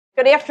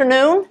Good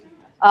afternoon.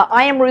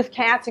 I am Ruth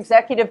Katz,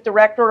 Executive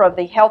Director of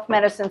the Health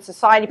Medicine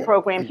Society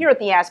program here at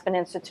the Aspen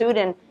Institute,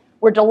 and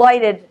we're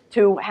delighted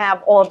to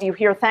have all of you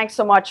here. Thanks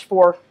so much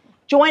for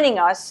joining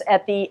us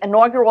at the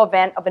inaugural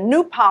event of a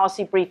new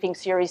policy briefing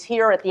series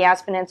here at the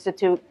Aspen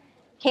Institute,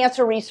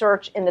 Cancer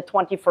Research in the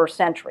 21st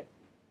Century.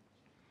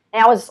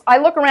 Now, as I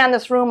look around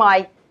this room,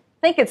 I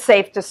think it's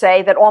safe to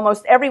say that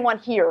almost everyone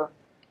here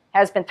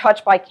has been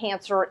touched by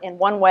cancer in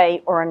one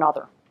way or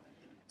another.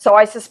 So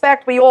I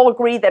suspect we all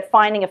agree that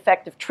finding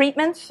effective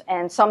treatments,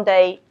 and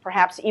someday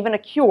perhaps even a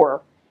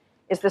cure,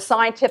 is the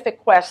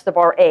scientific quest of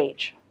our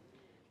age.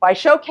 By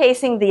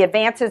showcasing the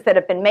advances that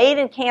have been made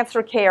in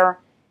cancer care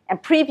and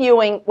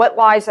previewing what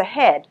lies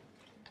ahead,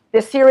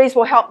 this series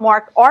will help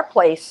mark our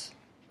place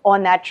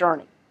on that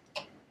journey.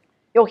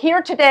 You'll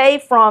hear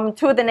today from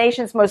two of the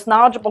nation's most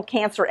knowledgeable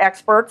cancer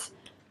experts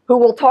who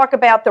will talk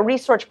about the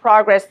research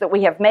progress that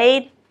we have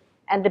made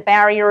and the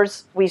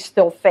barriers we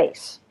still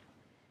face.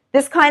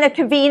 This kind of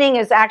convening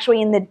is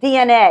actually in the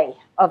DNA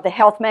of the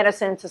Health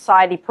Medicine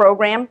Society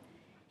program,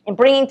 in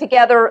bringing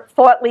together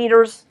thought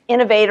leaders,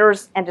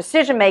 innovators, and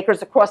decision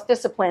makers across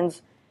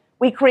disciplines.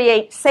 We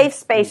create safe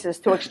spaces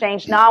to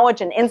exchange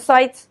knowledge and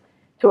insights,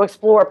 to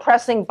explore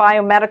pressing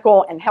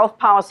biomedical and health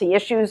policy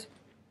issues,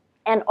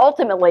 and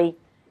ultimately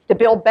to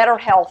build better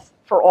health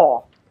for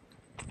all.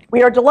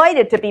 We are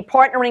delighted to be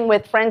partnering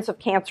with Friends of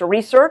Cancer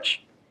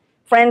Research.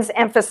 Friends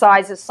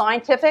emphasizes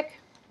scientific,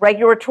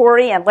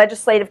 regulatory, and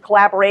legislative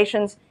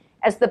collaborations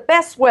as the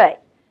best way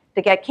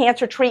to get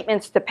cancer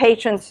treatments to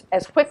patients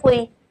as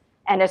quickly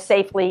and as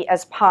safely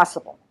as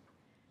possible.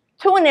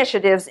 Two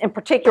initiatives in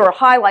particular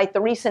highlight the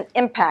recent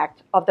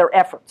impact of their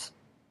efforts.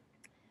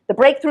 The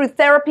Breakthrough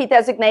Therapy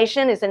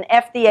designation is an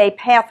FDA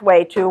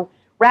pathway to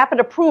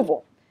rapid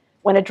approval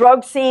when a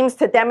drug seems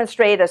to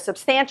demonstrate a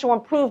substantial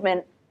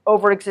improvement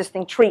over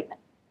existing treatment.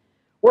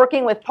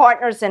 Working with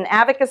partners in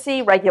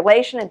advocacy,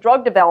 regulation, and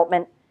drug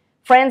development,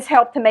 Friends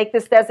helped to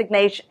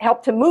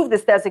move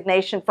this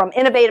designation from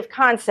innovative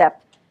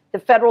concept to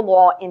federal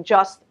law in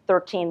just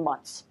 13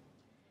 months.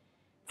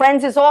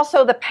 Friends is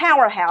also the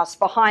powerhouse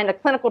behind a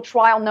clinical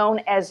trial known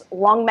as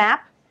LungMap,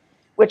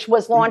 which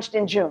was launched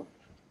in June.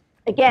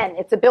 Again,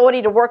 its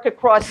ability to work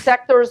across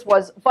sectors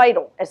was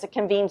vital as it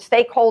convened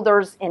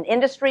stakeholders in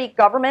industry,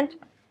 government,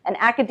 and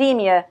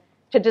academia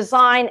to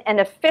design an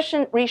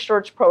efficient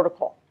research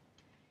protocol.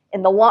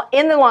 In the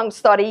lung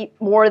study,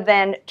 more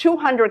than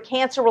 200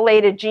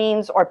 cancer-related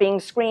genes are being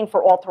screened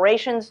for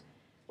alterations,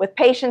 with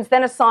patients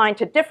then assigned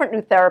to different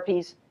new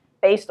therapies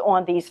based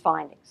on these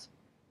findings.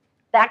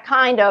 That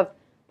kind of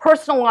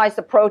personalized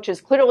approach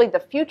is clearly the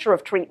future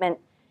of treatment,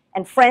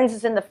 and Friends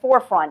is in the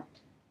forefront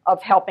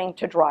of helping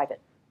to drive it.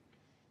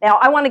 Now,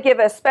 I want to give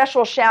a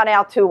special shout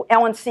out to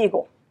Ellen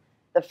Siegel,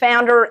 the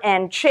founder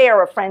and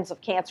chair of Friends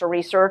of Cancer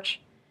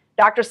Research.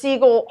 Dr.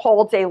 Siegel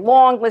holds a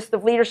long list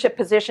of leadership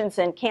positions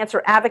in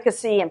cancer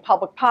advocacy and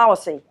public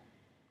policy,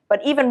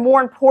 but even more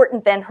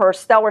important than her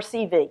stellar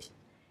CV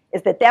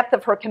is the depth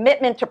of her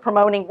commitment to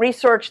promoting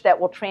research that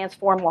will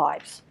transform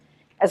lives.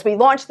 As we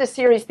launch this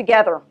series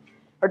together,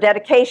 her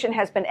dedication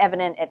has been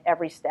evident at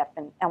every step,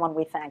 and Ellen,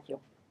 we thank you.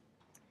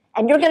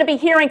 And you're going to be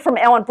hearing from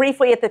Ellen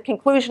briefly at the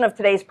conclusion of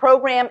today's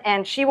program,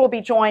 and she will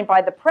be joined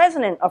by the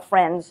president of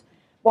Friends,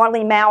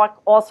 Marlene Malik,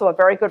 also a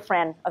very good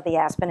friend of the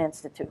Aspen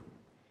Institute.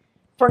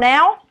 For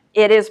now,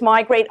 it is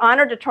my great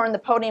honor to turn the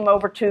podium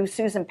over to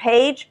Susan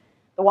Page,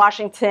 the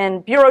Washington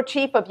Bureau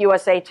Chief of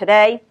USA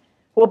Today,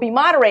 who will be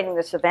moderating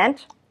this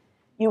event.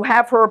 You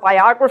have her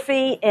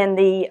biography in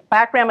the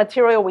background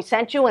material we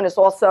sent you and is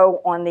also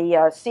on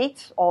the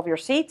seats, all of your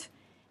seats,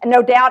 and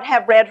no doubt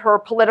have read her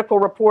political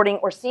reporting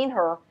or seen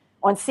her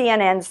on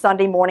CNN's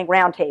Sunday Morning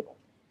Roundtable.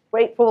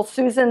 Grateful,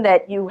 Susan,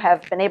 that you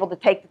have been able to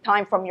take the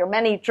time from your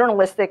many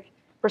journalistic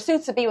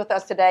pursuits to be with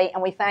us today,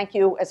 and we thank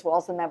you as well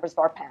as the members of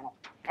our panel.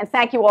 And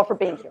thank you all for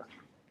being here.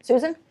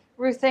 Susan?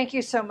 Ruth, thank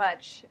you so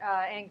much,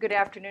 and good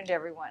afternoon to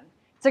everyone.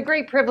 It's a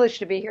great privilege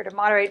to be here to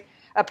moderate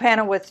a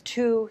panel with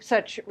two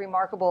such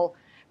remarkable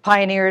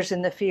pioneers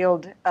in the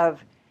field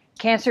of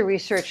cancer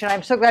research, and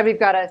I'm so glad we've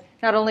got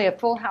not only a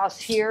full house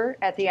here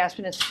at the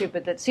Aspen Institute,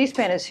 but that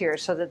C-SPAN is here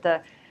so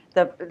that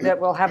that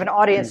we'll have an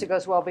audience that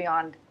goes well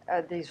beyond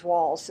these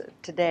walls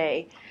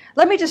today.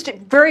 Let me just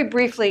very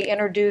briefly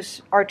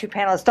introduce our two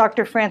panelists.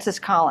 Dr. Francis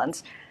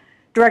Collins,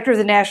 Director of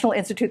the National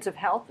Institutes of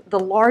Health, the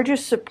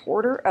largest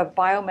supporter of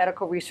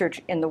biomedical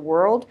research in the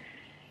world.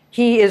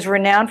 He is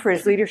renowned for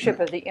his leadership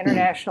of the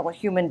International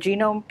Human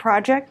Genome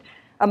Project.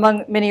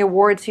 Among many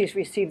awards, he's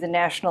received the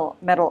National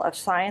Medal of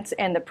Science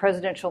and the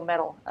Presidential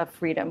Medal of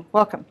Freedom.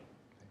 Welcome.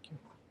 Thank you.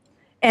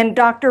 And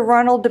Dr.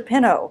 Ronald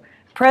DePinho,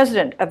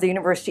 President of the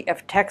University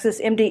of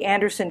Texas MD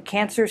Anderson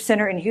Cancer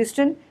Center in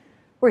Houston,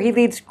 where he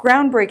leads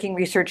groundbreaking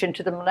research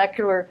into the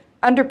molecular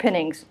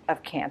underpinnings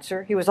of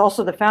cancer. He was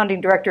also the founding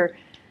director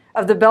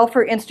of the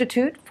Belfer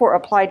Institute for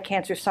Applied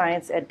Cancer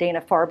Science at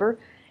Dana-Farber.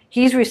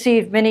 He's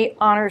received many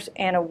honors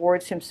and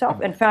awards himself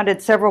and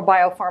founded several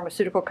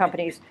biopharmaceutical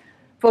companies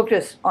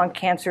focused on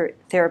cancer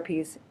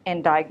therapies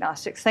and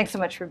diagnostics. Thanks so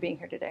much for being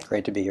here today.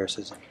 Great to be here,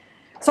 Susan.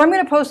 So I'm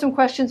going to pose some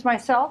questions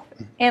myself,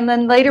 and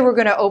then later we're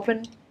going to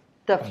open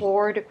the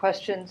floor to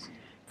questions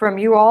from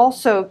you all,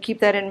 so keep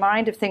that in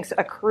mind if things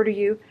occur to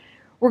you.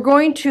 We're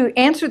going to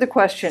answer the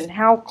question,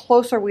 how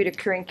close are we to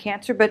curing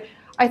cancer? But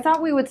I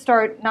thought we would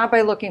start not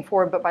by looking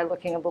forward, but by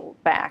looking a little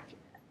back.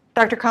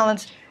 Dr.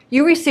 Collins,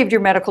 you received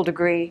your medical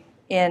degree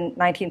in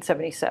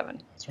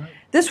 1977. That's right.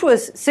 This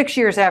was 6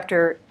 years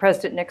after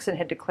President Nixon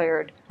had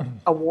declared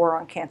a war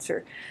on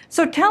cancer.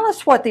 So tell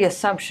us what the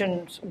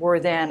assumptions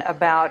were then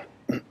about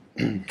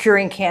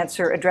curing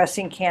cancer,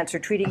 addressing cancer,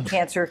 treating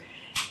cancer.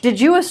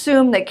 Did you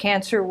assume that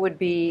cancer would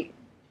be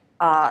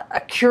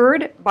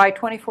cured by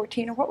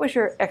 2014, or what was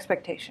your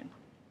expectation?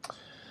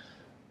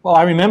 Well,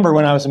 I remember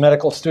when I was a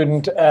medical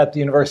student at the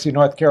University of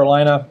North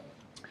Carolina,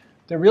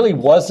 there really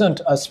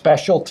wasn't a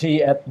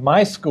specialty at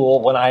my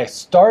school when I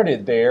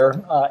started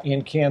there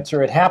in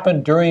cancer. It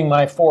happened during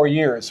my 4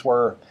 years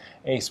where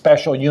a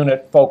special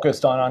unit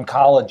focused on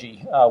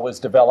oncology was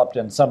developed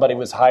and somebody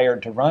was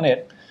hired to run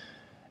it.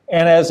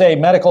 And as a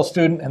medical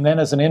student and then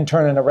as an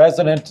intern and a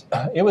resident,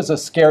 it was a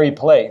scary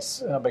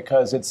place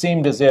because it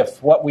seemed as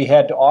if what we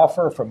had to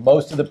offer for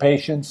most of the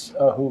patients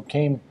who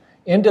came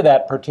into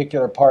that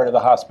particular part of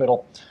the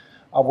hospital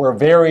were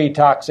very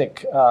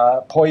toxic,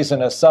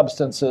 poisonous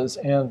substances,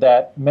 and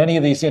that many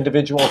of these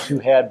individuals who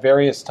had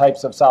various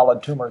types of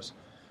solid tumors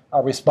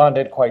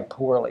responded quite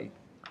poorly.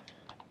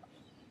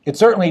 It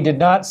certainly did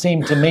not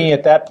seem to me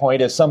at that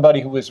point, as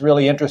somebody who was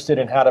really interested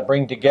in how to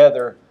bring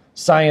together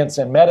science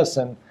and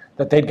medicine,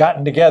 that they'd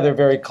gotten together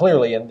very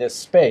clearly in this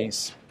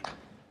space.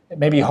 It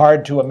may be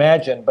hard to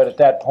imagine, but at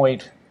that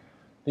point,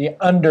 the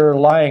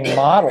underlying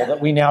model that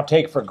we now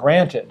take for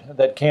granted,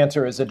 that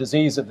cancer is a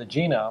disease of the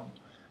genome,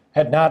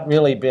 had not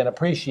really been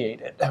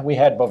appreciated. We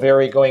had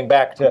Boveri going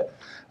back to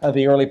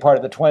the early part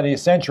of the 20th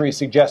century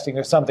suggesting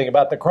there's something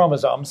about the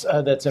chromosomes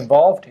that's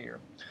involved here.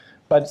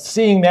 But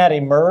seeing that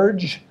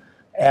emerge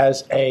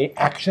as a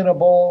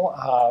actionable,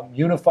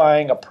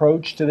 unifying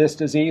approach to this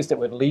disease that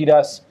would lead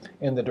us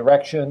in the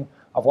direction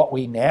of what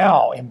we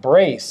now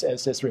embrace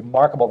as this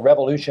remarkable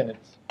revolution in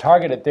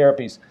targeted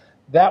therapies,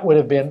 that would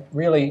have been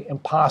really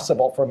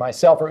impossible for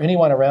myself or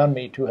anyone around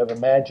me to have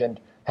imagined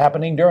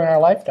happening during our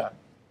lifetime.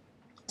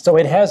 So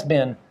it has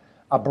been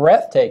a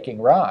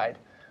breathtaking ride.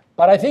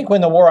 But I think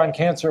when the war on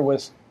cancer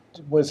was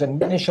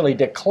initially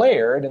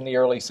declared in the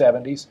early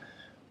 70s,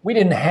 we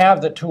didn't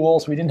have the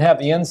tools, we didn't have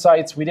the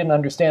insights, we didn't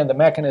understand the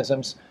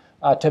mechanisms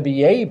to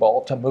be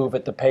able to move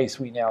at the pace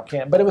we now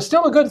can. But it was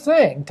still a good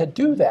thing to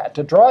do that,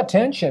 to draw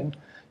attention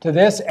to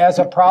this as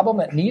a problem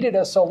that needed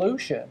a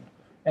solution.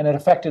 And it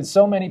affected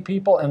so many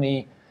people, and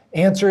the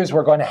answers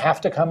were going to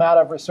have to come out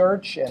of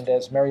research. And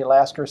as Mary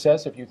Lasker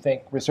says, if you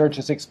think research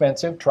is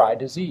expensive, try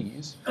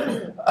disease.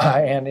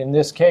 And in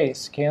this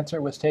case,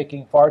 cancer was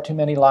taking far too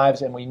many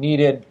lives, and we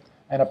needed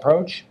an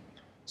approach.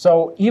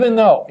 So even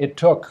though it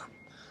took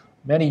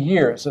many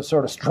years of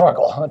sort of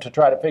struggle to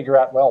try to figure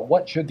out, well,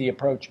 what should the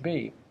approach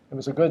be? It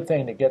was a good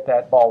thing to get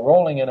that ball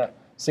rolling in a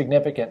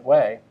significant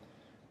way.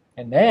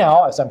 And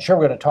now, as I'm sure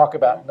we're going to talk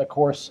about in the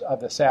course of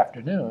this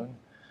afternoon,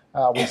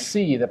 we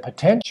see the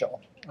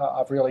potential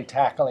of really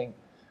tackling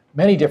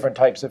many different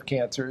types of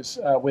cancers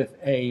with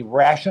a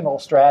rational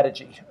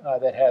strategy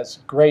that has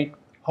great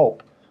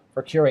hope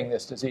for curing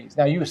this disease.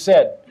 Now, you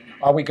said,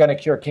 are we going to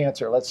cure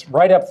cancer? Let's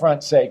right up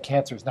front say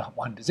cancer is not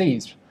one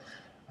disease.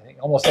 I think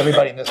almost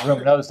everybody in this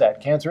room knows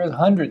that. Cancer is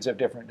hundreds of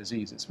different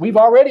diseases. We've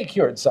already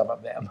cured some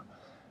of them,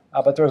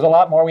 but there's a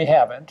lot more we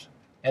haven't.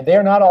 And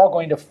they're not all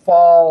going to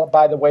fall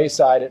by the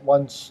wayside at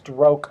one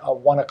stroke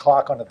of 1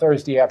 o'clock on a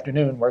Thursday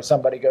afternoon where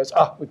somebody goes,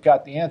 oh, we've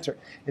got the answer.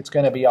 It's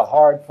going to be a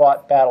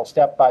hard-fought battle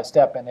step by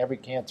step, and every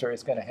cancer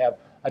is going to have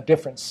a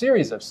different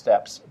series of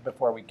steps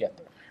before we get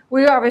there.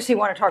 We obviously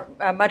want to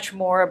talk much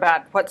more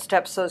about what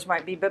steps those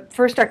might be. But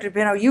first, Dr.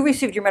 DePinho, you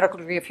received your medical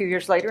degree a few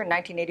years later in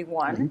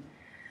 1981. Mm-hmm.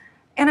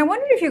 And I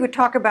wondered if you could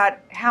talk about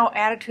how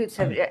attitudes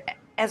have,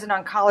 as an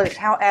oncologist,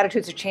 how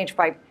attitudes have changed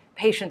by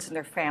patients and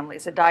their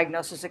families, a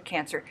diagnosis of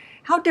cancer.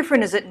 How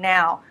different is it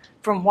now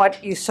from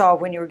what you saw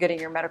when you were getting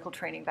your medical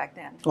training back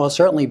then? Well,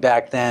 certainly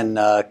back then,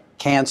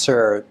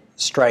 cancer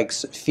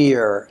strikes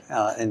fear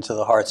into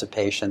the hearts of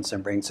patients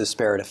and brings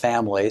despair to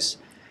families.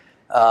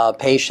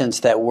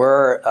 Patients that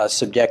were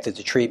subjected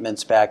to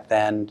treatments back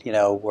then,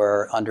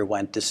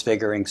 underwent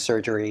disfiguring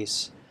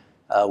surgeries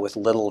with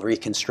little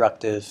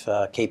reconstructive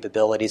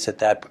capabilities at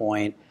that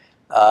point.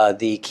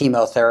 The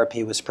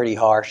chemotherapy was pretty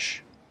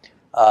harsh.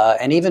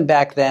 And even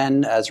back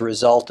then, as a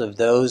result of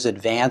those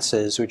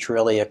advances, which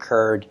really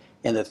occurred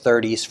in the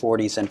 30s,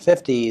 40s, and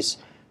 50s,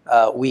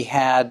 we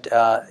had,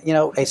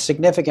 a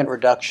significant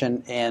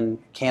reduction in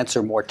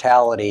cancer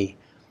mortality,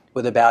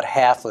 with about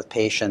half of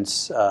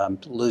patients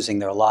losing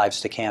their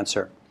lives to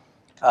cancer.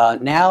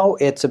 Now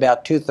it's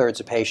about 2/3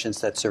 of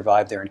patients that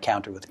survive their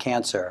encounter with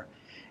cancer.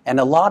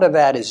 And a lot of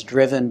that is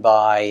driven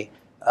by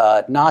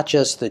not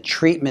just the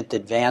treatment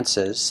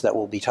advances that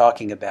we'll be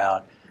talking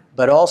about,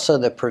 but also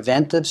the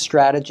preventive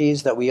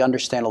strategies that we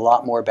understand a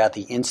lot more about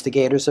the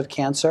instigators of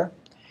cancer.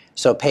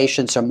 So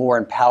patients are more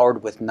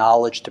empowered with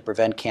knowledge to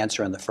prevent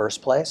cancer in the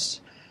first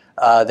place.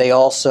 They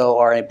also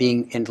are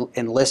being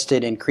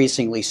enlisted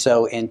increasingly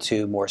so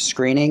into more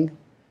screening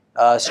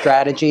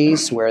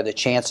strategies where the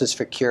chances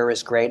for cure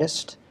is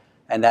greatest,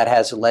 and that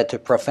has led to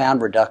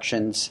profound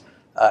reductions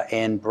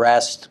in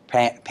breast,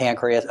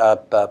 pancreas,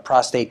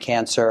 prostate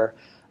cancer,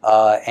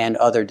 and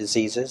other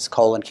diseases,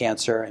 colon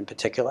cancer in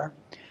particular.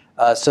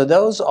 So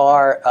those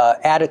are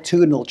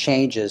attitudinal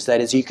changes.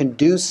 That is, you can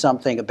do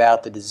something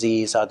about the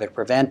disease, either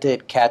prevent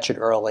it, catch it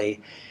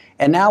early.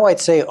 And now I'd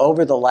say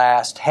over the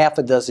last half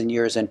a dozen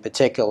years in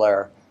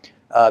particular,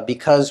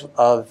 because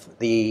of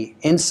the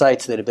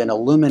insights that have been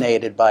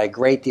illuminated by a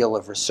great deal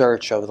of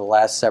research over the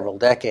last several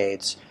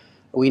decades,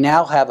 we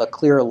now have a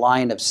clear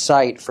line of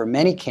sight for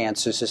many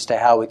cancers as to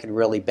how we can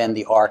really bend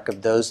the arc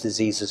of those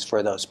diseases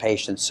for those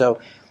patients. So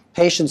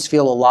patients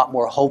feel a lot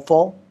more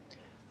hopeful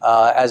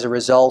as a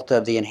result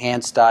of the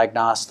enhanced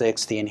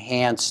diagnostics, the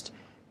enhanced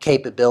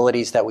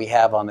capabilities that we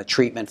have on the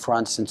treatment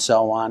fronts and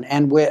so on.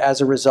 And as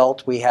a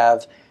result, we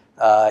have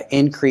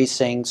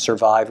increasing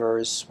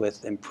survivors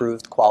with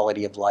improved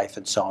quality of life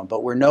and so on.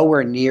 But we're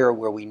nowhere near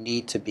where we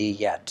need to be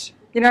yet.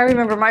 You know, I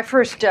remember my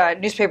first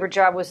newspaper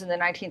job was in the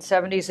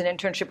 1970s, an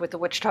internship with the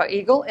Wichita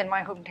Eagle in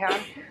my hometown,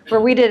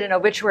 where we did an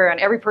obituary on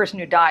every person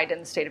who died in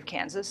the state of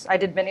Kansas. I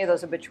did many of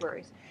those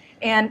obituaries.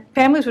 And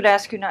families would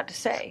ask you not to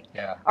say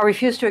or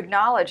refuse to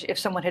acknowledge if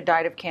someone had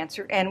died of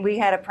cancer. And we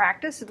had a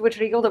practice at the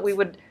Wichita Eagle that we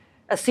would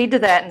accede to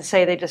that and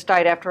say they just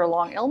died after a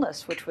long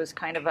illness, which was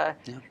kind of a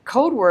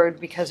code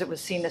word because it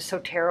was seen as so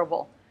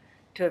terrible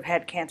to have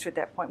had cancer at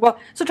that point. Well,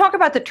 so talk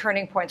about the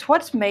turning points.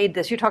 What's made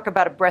this? You talk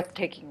about a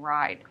breathtaking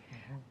ride.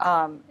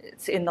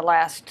 It's in the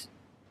last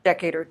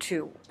decade or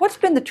two. What's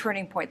been the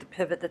turning point, the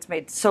pivot that's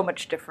made so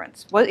much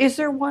difference? Well, is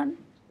there one?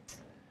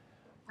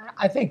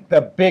 I think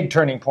the big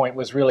turning point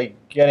was really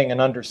getting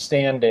an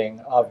understanding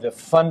of the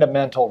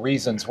fundamental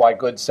reasons why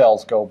good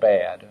cells go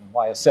bad, and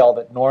why a cell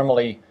that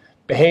normally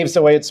behaves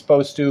the way it's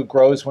supposed to,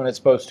 grows when it's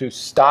supposed to,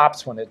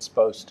 stops when it's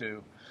supposed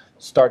to,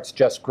 starts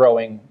just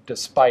growing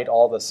despite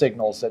all the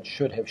signals that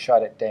should have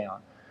shut it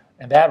down.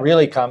 And that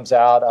really comes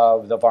out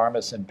of the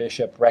Varmus and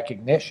Bishop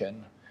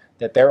recognition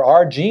that there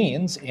are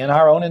genes in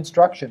our own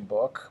instruction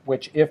book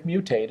which, if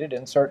mutated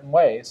in certain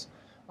ways,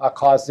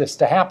 cause this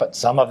to happen.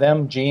 Some of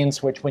them,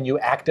 genes which when you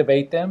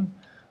activate them,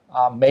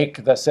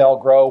 make the cell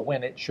grow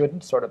when it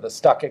shouldn't, sort of the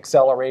stuck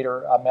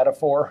accelerator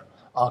metaphor,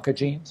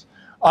 oncogenes.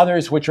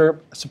 Others which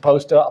are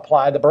supposed to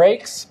apply the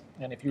brakes,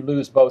 and if you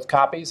lose both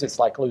copies, it's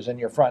like losing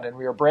your front and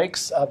rear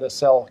brakes. The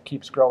cell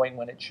keeps growing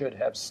when it should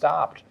have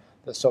stopped,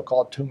 the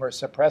so-called tumor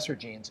suppressor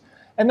genes.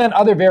 And then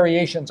other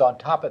variations on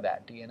top of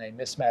that, DNA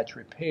mismatch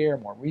repair,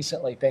 more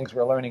recently things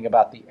we're learning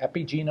about the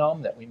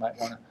epigenome that we might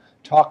want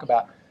to talk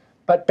about.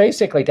 But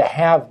basically to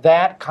have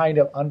that kind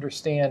of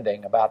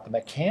understanding about the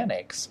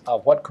mechanics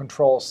of what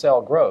controls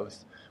cell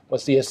growth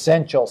was the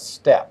essential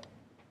step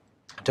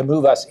to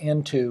move us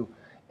into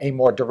a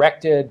more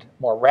directed,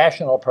 more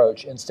rational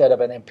approach instead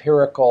of an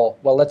empirical,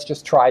 well, let's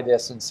just try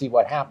this and see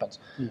what happens.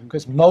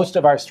 Because most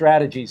of our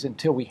strategies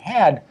until we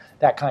had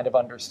that kind of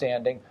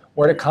understanding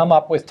were to come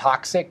up with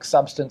toxic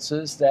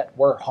substances that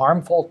were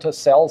harmful to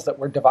cells that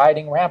were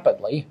dividing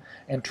rapidly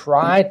and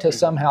try to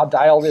somehow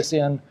dial this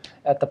in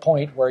at the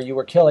point where you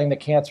were killing the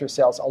cancer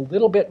cells a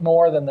little bit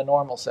more than the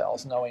normal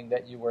cells, knowing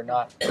that you were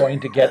not going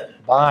to get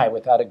by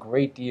without a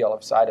great deal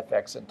of side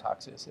effects and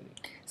toxicity.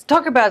 Let's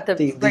talk about the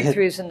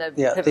breakthroughs and the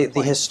pivot the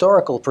points.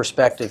 historical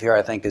perspective here,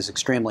 I think, is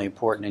extremely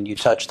important, and you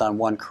touched on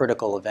one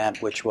critical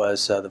event, which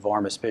was the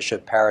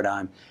Varmus-Bishop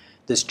paradigm,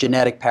 this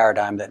genetic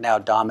paradigm that now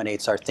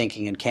dominates our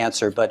thinking in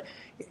cancer. But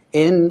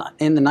in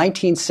the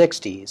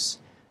 1960s,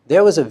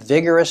 there was a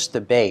vigorous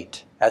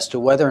debate as to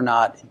whether or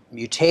not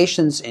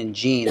mutations in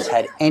genes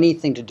had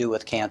anything to do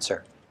with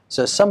cancer.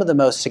 So some of the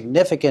most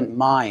significant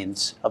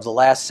minds of the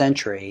last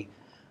century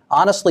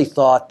honestly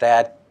thought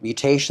that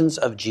mutations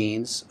of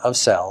genes of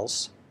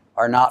cells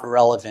are not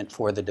relevant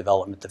for the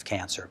development of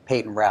cancer.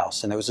 Peyton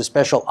Rouse. And there was a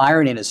special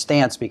irony in his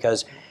stance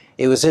because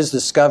it was his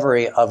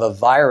discovery of a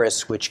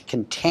virus which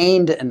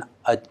contained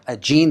a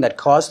gene that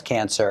caused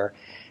cancer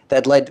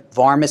that led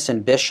Varmus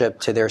and Bishop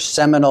to their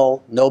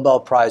seminal Nobel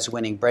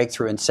Prize-winning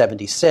breakthrough in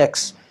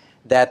 '76,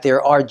 that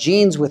there are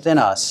genes within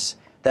us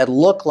that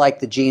look like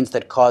the genes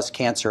that cause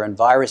cancer and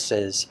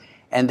viruses.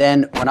 And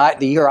then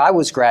the year I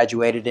was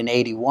graduated in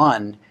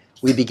 '81,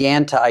 we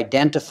began to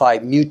identify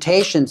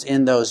mutations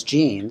in those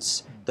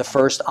genes. The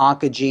first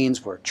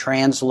oncogenes were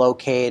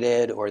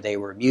translocated or they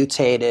were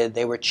mutated.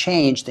 They were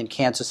changed in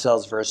cancer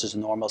cells versus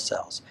normal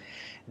cells.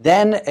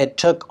 Then it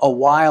took a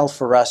while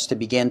for us to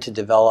begin to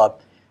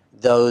develop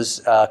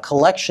those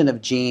collection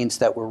of genes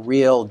that were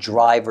real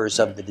drivers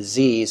of the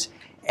disease.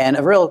 And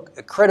a real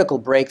critical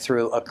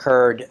breakthrough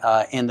occurred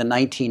in the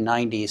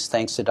 1990s,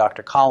 thanks to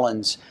Dr.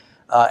 Collins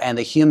and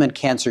the Human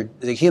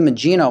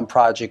Genome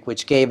Project,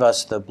 which gave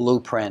us the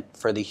blueprint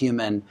for the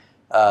human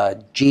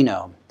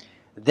genome.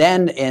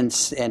 Then in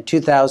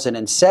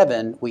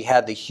 2007, we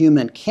had the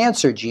Human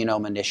Cancer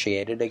Genome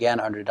initiated, again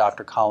under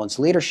Dr. Collins'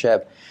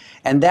 leadership,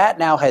 and that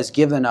now has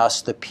given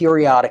us the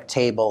periodic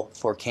table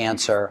for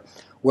cancer,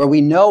 where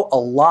we know a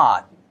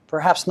lot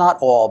perhaps not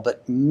all,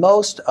 but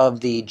most of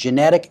the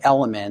genetic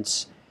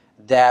elements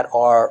that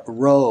are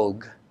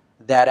rogue,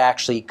 that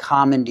actually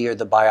commandeer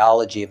the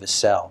biology of a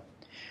cell.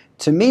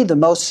 To me, the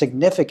most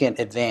significant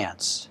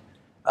advance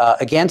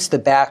against the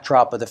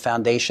backdrop of the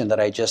foundation that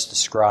I just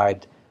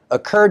described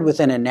occurred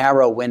within a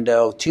narrow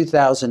window,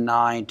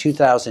 2009,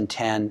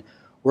 2010,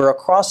 where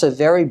across a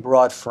very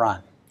broad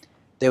front,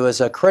 there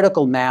was a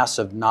critical mass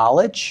of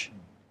knowledge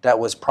that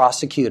was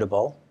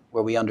prosecutable,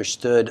 where we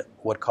understood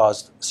what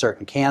caused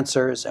certain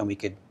cancers and we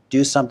could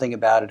do something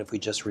about it if we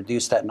just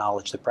reduced that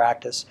knowledge to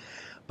practice,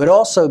 but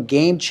also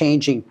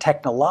game-changing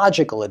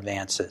technological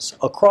advances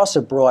across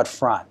a broad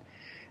front.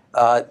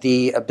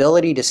 The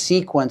ability to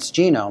sequence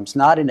genomes,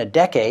 not in a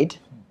decade,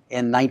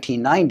 in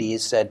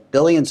 1990s at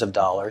billions of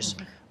dollars,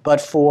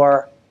 but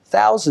for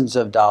thousands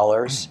of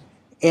dollars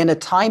in a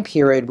time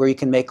period where you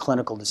can make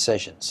clinical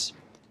decisions.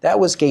 That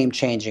was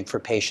game-changing for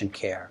patient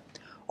care.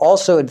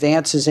 Also,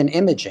 advances in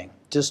imaging.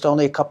 Just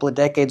only a couple of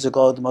decades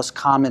ago, the most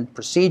common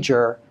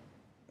procedure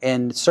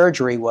in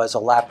surgery was a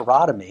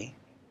laparotomy,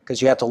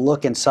 because you have to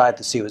look inside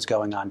to see what's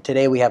going on.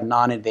 Today, we have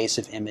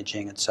non-invasive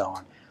imaging and so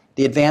on.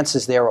 The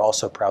advances there are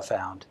also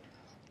profound.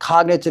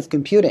 Cognitive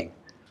computing,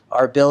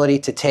 our ability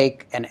to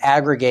take and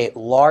aggregate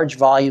large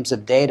volumes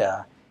of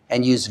data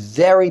and use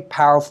very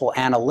powerful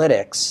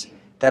analytics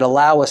that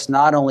allow us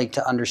not only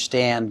to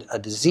understand a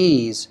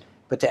disease,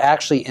 but to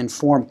actually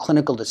inform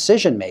clinical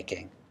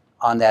decision-making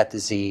on that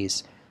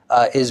disease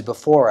is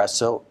before us.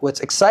 So what's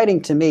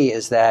exciting to me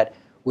is that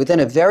within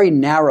a very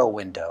narrow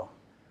window,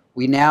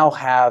 we now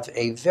have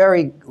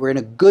we're in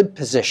a good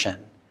position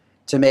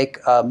to make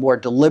a more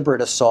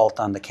deliberate assault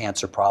on the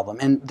cancer problem.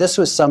 And this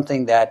was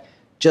something that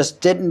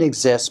just didn't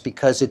exist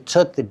because it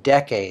took the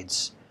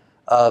decades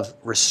of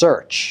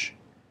research,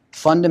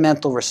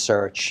 fundamental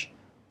research,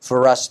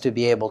 for us to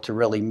be able to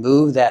really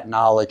move that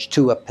knowledge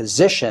to a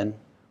position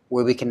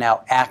where we can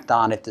now act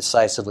on it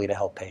decisively to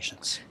help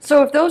patients.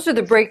 So if those are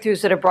the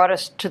breakthroughs that have brought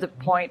us to the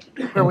point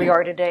where we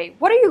are today,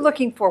 what are you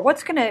looking for? What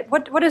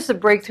is the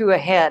breakthrough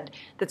ahead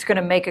that's going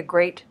to make a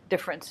great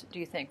difference, do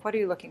you think? What are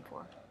you looking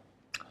for?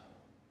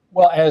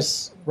 Well,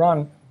 as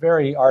Ron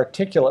very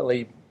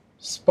articulately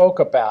spoke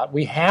about,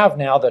 we have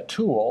now the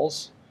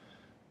tools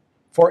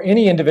for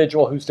any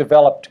individual who's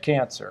developed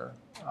cancer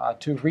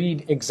to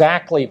read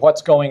exactly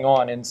what's going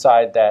on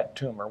inside that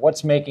tumor,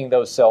 what's making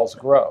those cells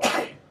grow.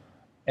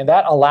 And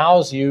that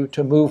allows you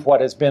to move what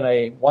has been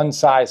a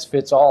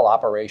one-size-fits-all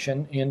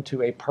operation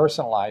into a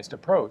personalized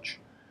approach.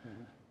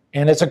 Mm-hmm.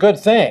 And it's a good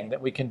thing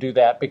that we can do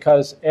that,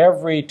 because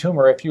every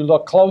tumor, if you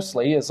look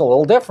closely, is a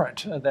little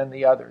different than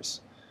the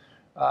others.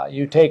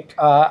 You take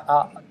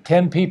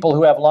 10 people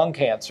who have lung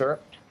cancer,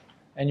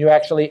 and you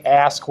actually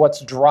ask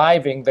what's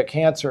driving the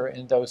cancer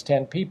in those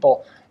 10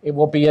 people, it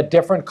will be a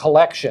different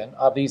collection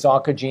of these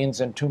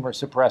oncogenes and tumor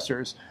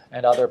suppressors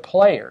and other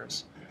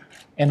players.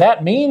 And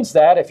that means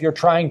that if you're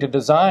trying to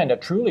design a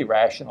truly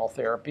rational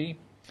therapy,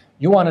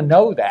 you want to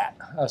know that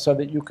so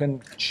that you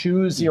can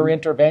choose your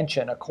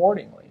intervention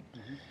accordingly.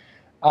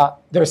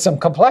 There's some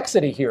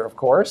complexity here, of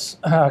course,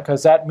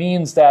 because that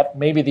means that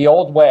maybe the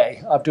old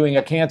way of doing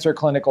a cancer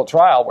clinical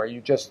trial, where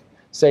you just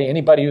say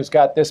anybody who's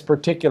got this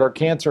particular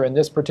cancer in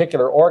this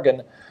particular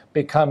organ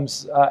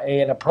becomes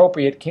an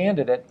appropriate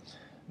candidate.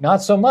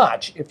 Not so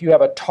much. If you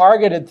have a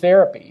targeted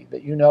therapy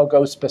that you know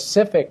goes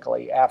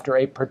specifically after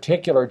a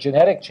particular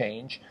genetic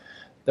change,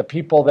 the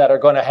people that are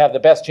going to have the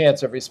best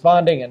chance of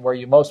responding and where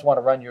you most want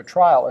to run your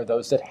trial are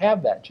those that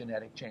have that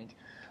genetic change.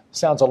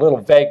 Sounds a little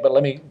vague, but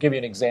let me give you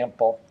an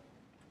example.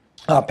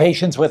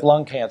 Patients with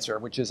lung cancer,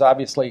 which is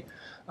obviously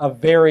a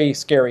very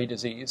scary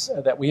disease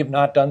that we have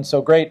not done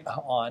so great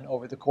on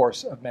over the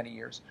course of many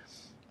years.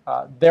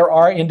 There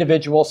are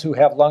individuals who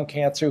have lung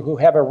cancer who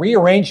have a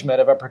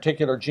rearrangement of a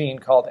particular gene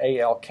called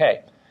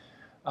ALK,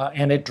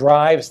 and it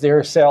drives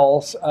their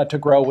cells to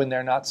grow when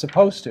they're not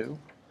supposed to.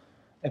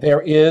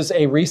 There is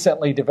a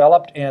recently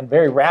developed and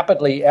very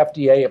rapidly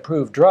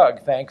FDA-approved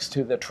drug, thanks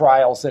to the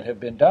trials that have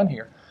been done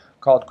here,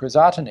 called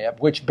crizotinib,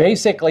 which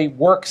basically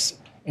works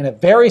in a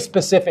very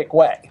specific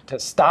way to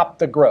stop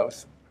the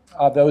growth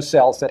of those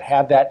cells that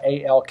have that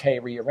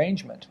ALK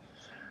rearrangement.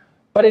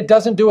 But it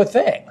doesn't do a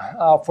thing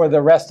for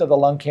the rest of the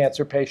lung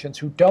cancer patients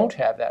who don't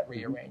have that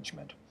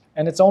rearrangement.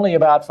 And it's only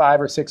about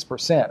 5 or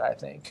 6%, I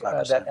think,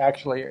 that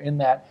actually are in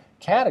that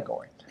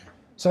category.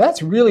 So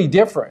that's really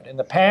different. In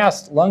the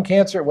past, lung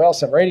cancer, well,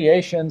 some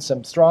radiation,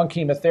 some strong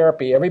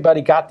chemotherapy,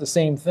 everybody got the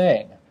same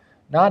thing.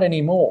 Not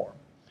anymore.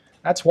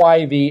 That's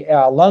why the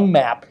lung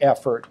map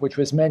effort, which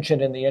was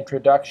mentioned in the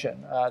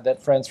introduction, that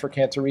Friends for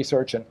Cancer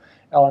Research and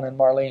Ellen and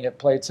Marlene have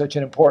played such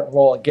an important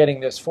role in getting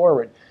this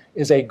forward,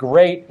 is a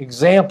great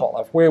example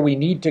of where we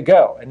need to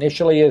go.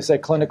 Initially as a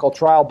clinical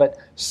trial, but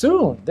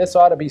soon this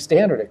ought to be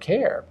standard of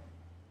care,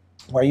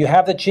 where you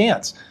have the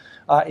chance.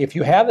 If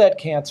you have that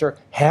cancer,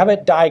 have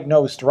it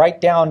diagnosed right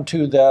down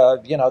to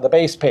the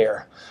base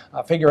pair.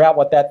 Figure out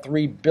what that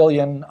 3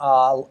 billion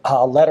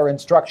letter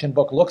instruction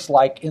book looks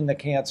like in the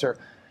cancer.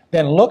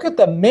 Then look at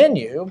the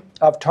menu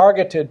of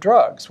targeted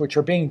drugs which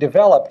are being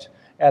developed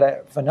at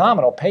a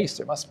phenomenal pace.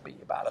 There must be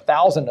about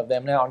 1,000 of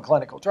them now in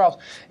clinical trials,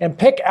 and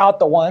pick out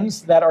the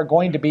ones that are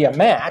going to be a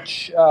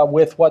match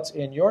with what's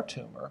in your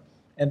tumor,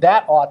 and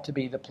that ought to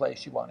be the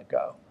place you want to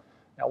go.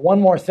 Now, one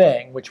more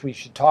thing which we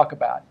should talk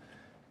about.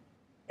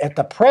 At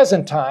the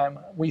present time,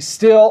 we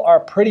still are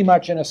pretty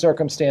much in a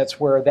circumstance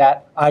where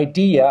that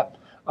idea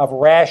of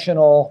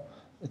rational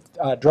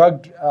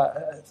drug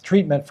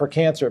treatment for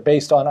cancer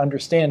based on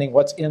understanding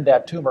what's in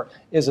that tumor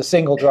is a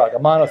single drug, a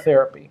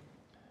monotherapy.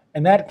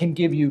 And that can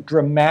give you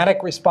dramatic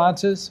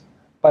responses,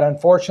 but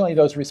unfortunately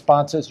those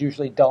responses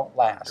usually don't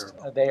last.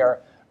 They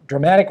are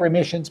dramatic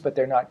remissions, but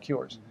they're not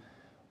cures.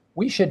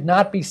 We should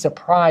not be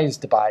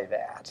surprised by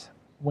that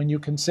when you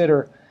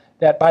consider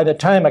that by the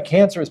time a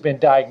cancer has been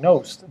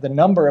diagnosed, the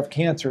number of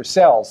cancer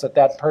cells that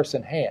that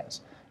person has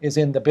is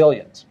in the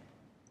billions.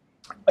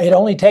 It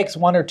only takes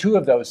one or two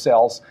of those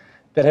cells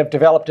that have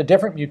developed a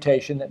different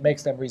mutation that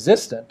makes them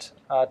resistant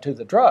to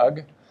the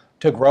drug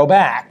to grow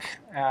back.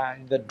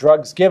 The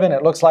drug's given,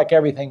 it looks like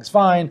everything's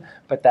fine,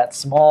 but that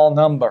small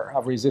number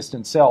of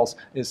resistant cells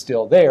is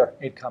still there.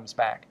 It comes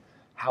back.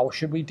 How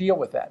should we deal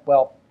with that?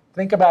 Well,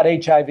 think about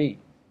HIV.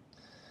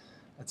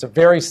 It's a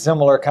very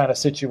similar kind of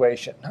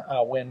situation.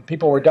 When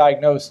people were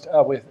diagnosed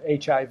with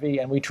HIV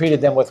and we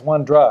treated them with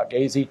one drug,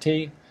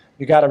 AZT,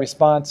 you got a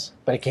response,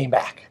 but it came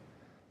back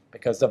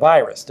because the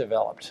virus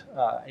developed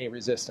a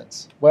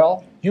resistance.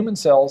 Well, human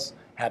cells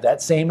have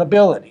that same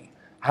ability.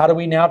 How do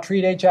we now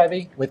treat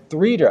HIV? With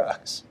 3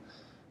 drugs,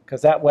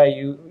 because that way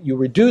you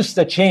reduce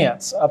the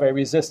chance of a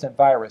resistant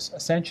virus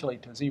essentially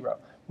to 0.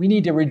 We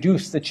need to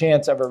reduce the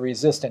chance of a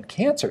resistant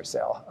cancer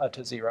cell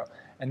to 0,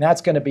 and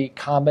that's going to be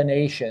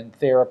combination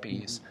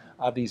therapies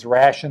of these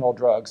rational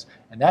drugs.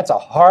 And that's a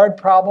hard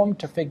problem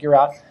to figure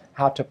out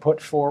how to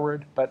put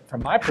forward, but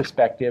from my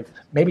perspective,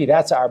 maybe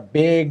that's our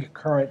big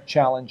current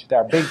challenge,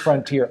 our big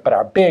frontier, but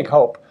our big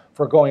hope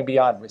for going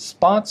beyond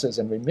responses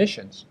and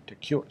remissions to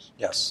cures.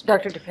 Yes.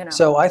 Dr. DePinho.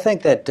 So I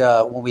think that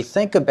when we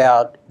think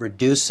about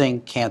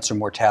reducing cancer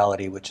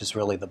mortality, which is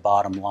really the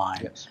bottom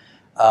line, Yes.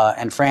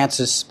 And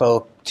Francis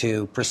spoke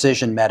to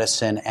precision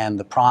medicine and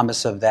the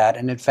promise of that,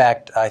 and in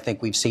fact, I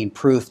think we've seen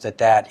proof that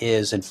that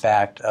is, in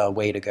fact, a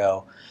way to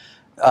go.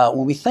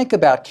 When we think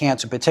about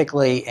cancer,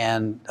 particularly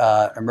in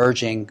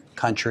emerging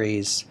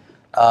countries,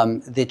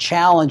 the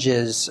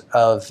challenges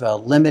of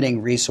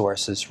limiting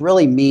resources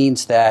really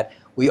means that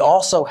we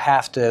also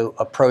have to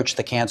approach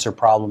the cancer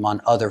problem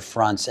on other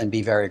fronts and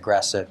be very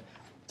aggressive.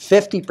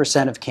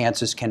 50% of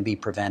cancers can be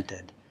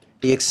prevented.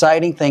 The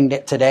exciting thing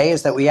today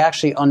is that we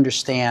actually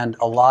understand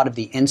a lot of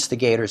the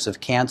instigators of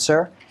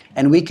cancer,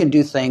 and we can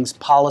do things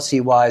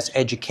policy-wise,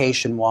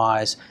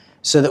 education-wise,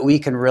 so that we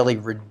can really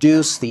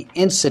reduce the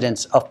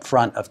incidence up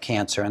front of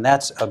cancer. And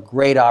that's a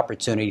great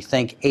opportunity.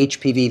 Think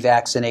HPV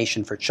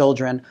vaccination for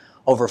children.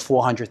 Over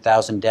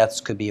 400,000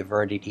 deaths could be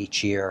averted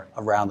each year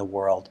around the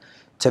world.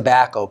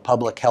 Tobacco,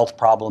 public health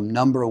problem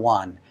number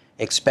 1,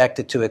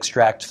 expected to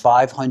extract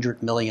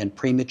 500 million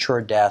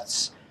premature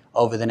deaths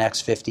over the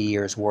next 50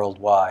 years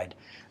worldwide.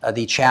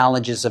 The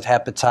challenges of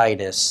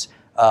hepatitis,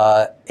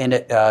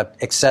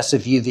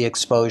 excessive UV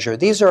exposure,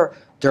 these are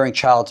during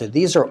childhood.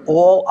 These are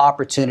all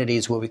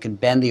opportunities where we can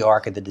bend the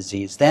arc of the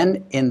disease.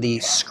 Then in the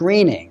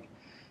screening,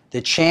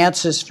 the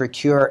chances for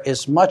cure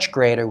is much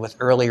greater with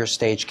earlier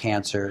stage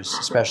cancers,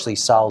 especially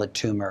solid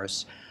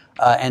tumors.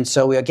 And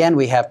so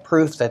we have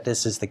proof that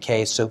this is the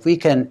case. So if we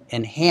can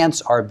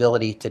enhance our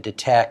ability to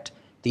detect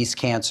these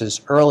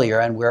cancers earlier,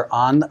 and we're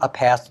on a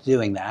path to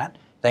doing that,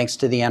 thanks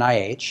to the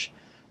NIH,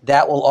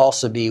 that will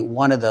also be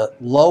one of the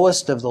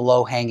lowest of the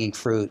low-hanging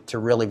fruit to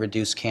really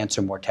reduce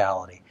cancer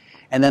mortality.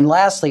 And then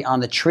lastly,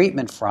 on the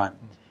treatment front,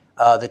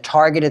 the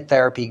targeted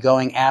therapy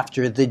going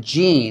after the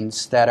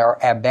genes that are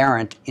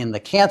aberrant in the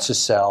cancer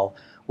cell.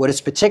 What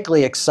is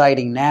particularly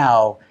exciting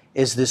now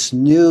is this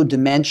new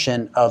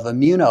dimension of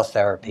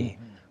immunotherapy,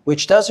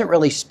 which doesn't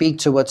really speak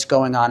to what's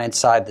going on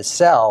inside the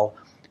cell,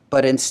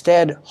 but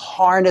instead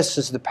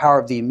harnesses the power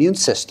of the immune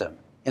system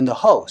in the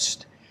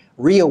host,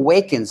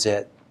 reawakens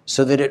it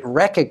so that it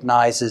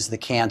recognizes the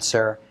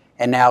cancer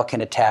and now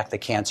can attack the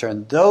cancer.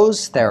 And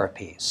those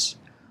therapies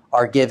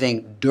are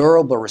giving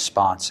durable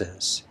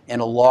responses in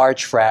a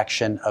large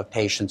fraction of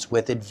patients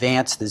with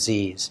advanced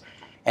disease.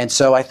 And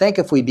so I think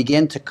if we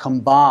begin to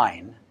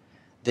combine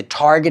the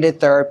targeted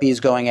therapies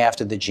going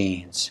after the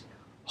genes,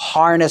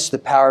 harness the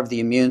power of the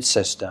immune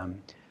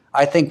system,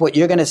 I think what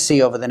you're going to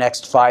see over the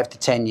next 5 to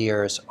 10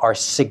 years are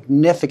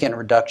significant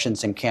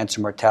reductions in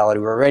cancer mortality.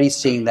 We're already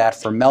seeing that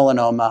for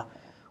melanoma.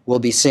 We'll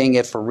be seeing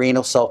it for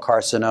renal cell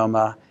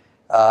carcinoma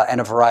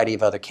and a variety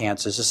of other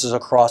cancers. This is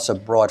across a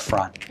broad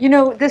front. You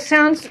know, this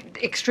sounds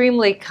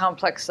extremely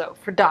complex, though,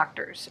 for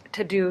doctors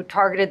to do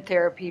targeted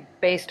therapy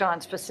based on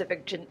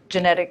specific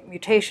genetic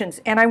mutations.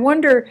 And I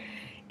wonder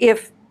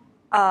if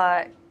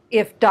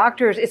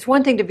doctors, it's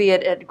one thing to be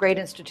at a great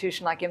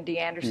institution like MD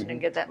Anderson and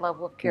get that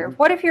level of care.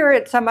 What if you're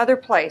at some other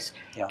place?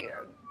 Yeah.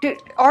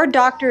 Are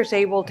doctors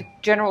able to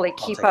generally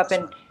keep up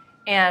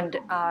and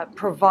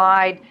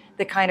provide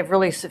the kind of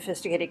really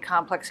sophisticated,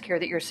 complex care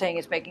that you're saying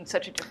is making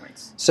such a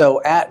difference?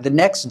 So at the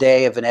next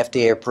day of an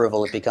FDA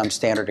approval, it becomes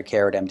standard of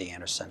care at MD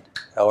Anderson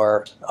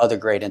or other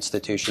great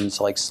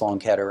institutions like Sloan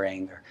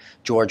Kettering or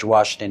George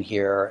Washington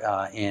here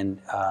in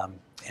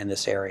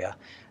this area,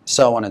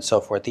 so on and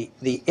so forth.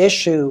 The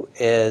issue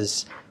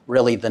is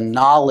really the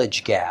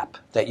knowledge gap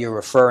that you're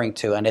referring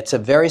to, and it's a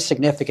very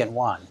significant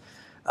one.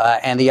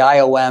 And the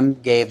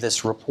IOM gave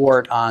this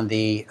report on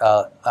the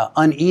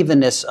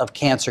unevenness of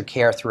cancer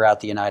care throughout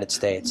the United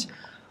States.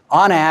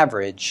 On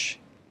average,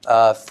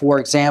 for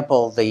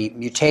example, the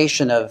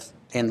mutation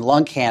in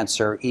lung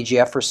cancer,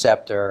 EGF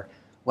receptor,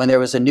 when there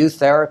was a new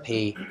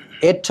therapy,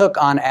 it took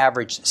on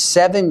average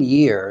 7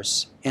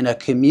 years in a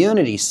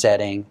community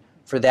setting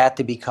for that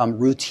to become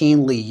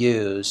routinely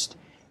used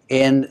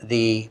in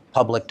the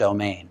public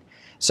domain.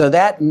 So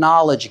that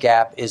knowledge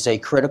gap is a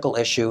critical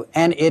issue,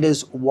 and it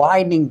is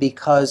widening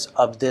because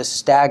of this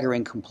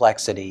staggering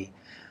complexity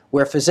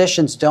where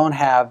physicians don't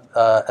have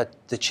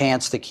the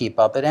chance to keep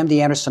up. At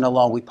MD Anderson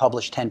alone, we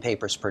publish 10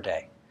 papers per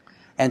day.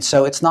 And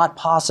so it's not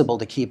possible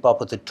to keep up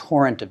with the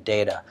torrent of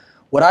data.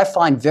 What I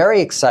find very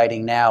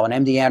exciting now, and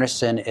MD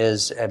Anderson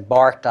is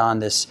embarked on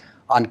this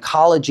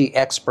oncology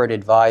expert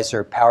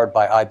advisor powered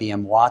by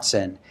IBM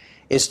Watson,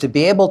 is to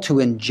be able to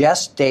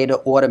ingest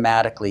data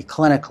automatically,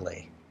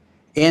 clinically,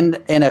 in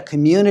a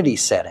community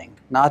setting,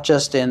 not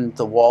just in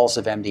the walls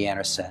of MD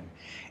Anderson,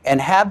 and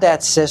have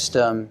that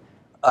system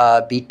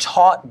be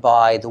taught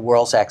by the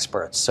world's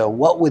experts. So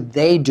what would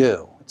they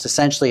do? It's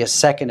essentially a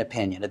second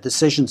opinion, a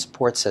decision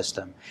support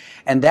system.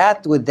 And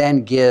that would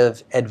then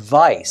give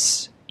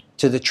advice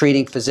to the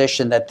treating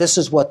physician that this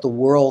is what the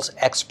world's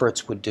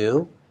experts would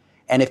do.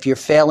 And if you're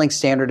failing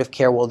standard of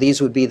care, well,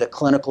 these would be the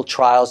clinical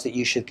trials that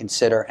you should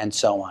consider, and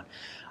so on.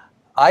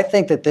 I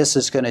think that this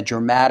is going to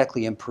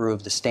dramatically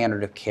improve the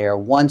standard of care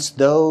once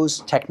those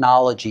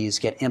technologies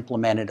get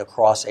implemented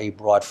across a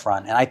broad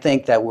front. And I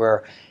think that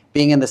we're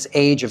being in this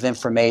age of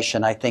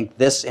information. I think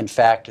this, in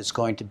fact, is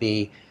going to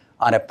be,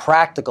 on a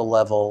practical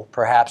level,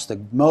 perhaps the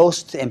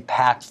most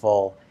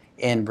impactful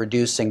in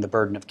reducing the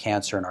burden of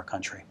cancer in our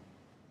country.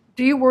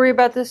 Do you worry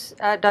about this,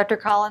 Dr.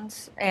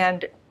 Collins?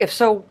 And if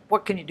so,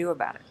 what can you do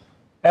about it?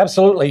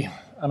 Absolutely.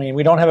 I mean,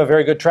 we don't have a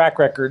very good track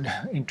record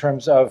in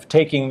terms of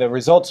taking the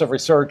results of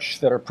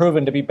research that are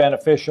proven to be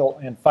beneficial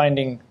and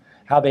finding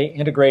how they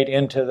integrate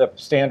into the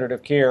standard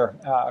of care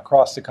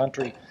across the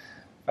country.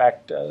 In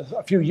fact,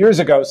 a few years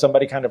ago,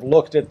 somebody kind of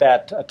looked at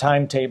that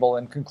timetable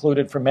and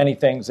concluded for many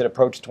things it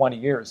approached 20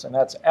 years, and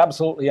that's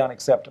absolutely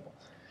unacceptable.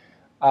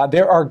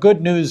 There are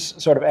good news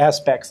sort of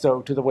aspects,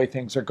 though, to the way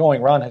things are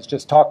going. Ron has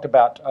just talked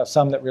about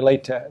some that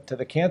relate to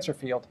the cancer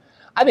field.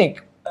 I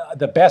think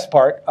the best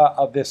part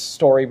of this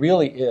story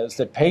really is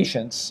that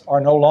patients are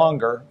no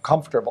longer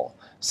comfortable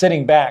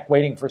sitting back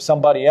waiting for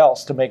somebody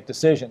else to make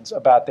decisions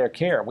about their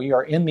care. We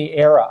are in the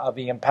era of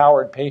the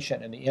empowered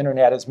patient, and the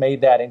internet has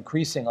made that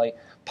increasingly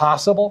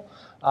possible,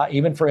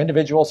 even for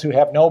individuals who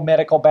have no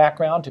medical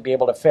background, to be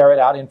able to ferret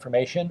out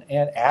information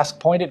and ask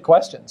pointed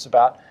questions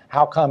about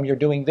how come you're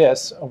doing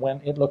this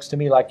when it looks to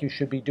me like you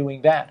should be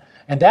doing that.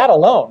 And that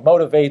alone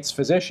motivates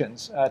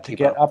physicians to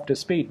get up to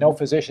speed. No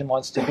physician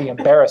wants to be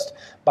embarrassed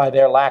by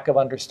their lack of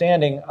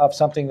understanding of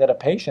something that a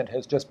patient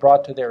has just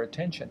brought to their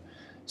attention.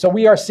 So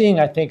we are seeing,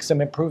 I think, some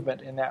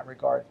improvement in that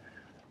regard.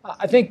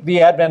 I think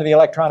the advent of the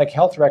electronic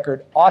health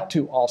record ought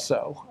to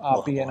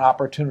also be an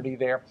opportunity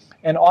there,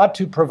 and ought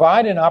to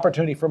provide an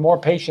opportunity for more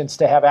patients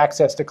to have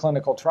access to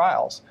clinical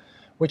trials,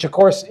 which, of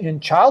course, in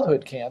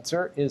childhood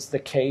cancer is the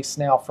case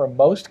now for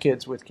most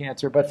kids with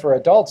cancer, but for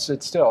adults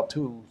it's still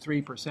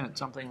 2-3%,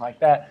 something like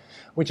that,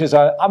 which is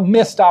a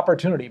missed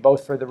opportunity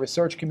both for the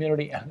research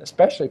community and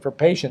especially for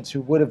patients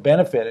who would have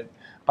benefited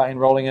by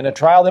enrolling in a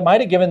trial that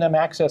might have given them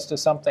access to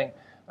something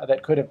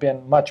that could have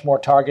been much more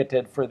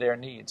targeted for their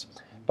needs.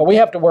 But we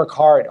have to work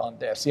hard on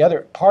this. The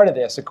other part of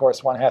this, of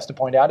course, one has to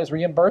point out is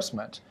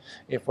reimbursement.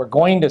 If we're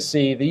going to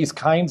see these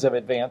kinds of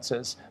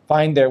advances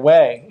find their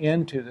way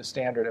into the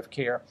standard of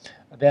care,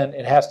 then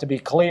it has to be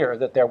clear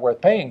that they're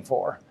worth paying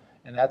for.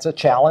 And that's a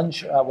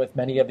challenge with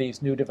many of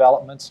these new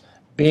developments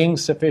being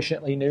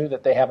sufficiently new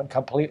that they haven't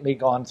completely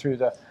gone through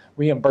the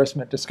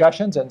reimbursement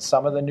discussions, and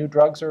some of the new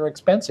drugs are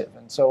expensive.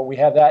 And so we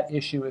have that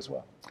issue as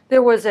well.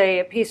 There was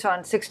a piece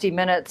on 60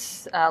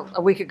 Minutes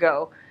a week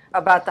ago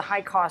about the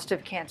high cost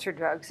of cancer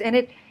drugs. And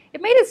it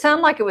made it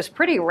sound like it was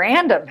pretty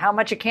random how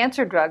much a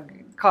cancer drug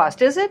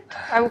cost. Is it?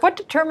 What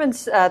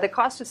determines the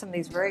cost of some of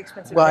these very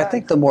expensive drugs? Well, I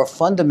think the more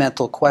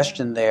fundamental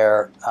question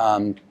there,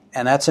 and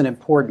that's an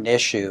important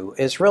issue,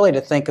 is really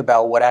to think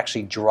about what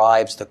actually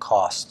drives the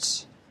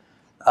costs.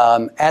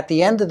 At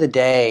the end of the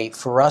day,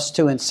 for us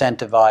to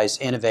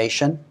incentivize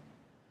innovation,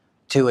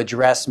 to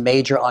address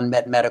major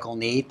unmet medical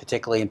need,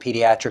 particularly in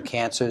pediatric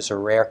cancers or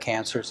rare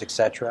cancers,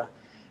 etc.,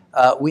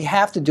 we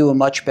have to do a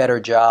much better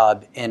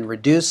job in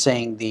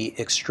reducing the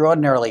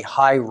extraordinarily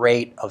high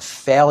rate of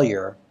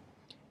failure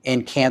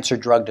in cancer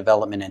drug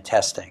development and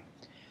testing.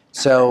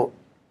 So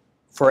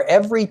for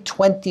every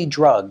 20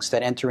 drugs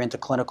that enter into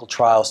clinical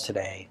trials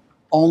today,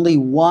 only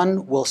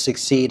one will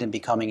succeed in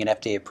becoming an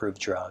FDA-approved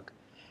drug.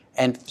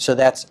 And so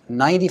that's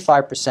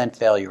 95%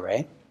 failure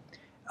rate.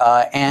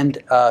 And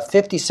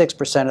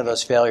 56% of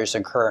those failures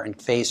occur in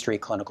phase 3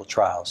 clinical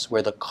trials,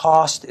 where the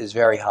cost is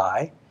very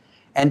high,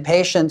 and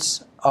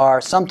patients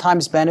are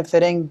sometimes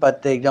benefiting,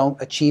 but they don't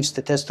achieve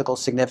statistical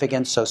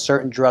significance, so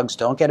certain drugs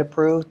don't get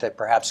approved that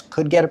perhaps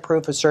could get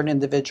approved for certain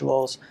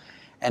individuals,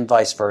 and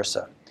vice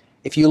versa.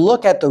 If you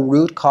look at the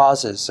root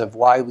causes of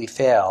why we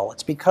fail,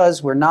 it's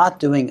because we're not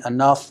doing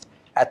enough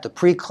at the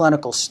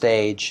preclinical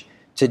stage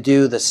to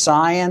do the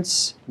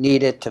science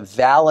needed to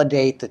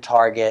validate the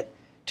target,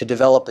 to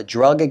develop a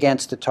drug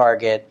against the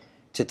target,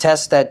 to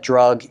test that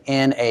drug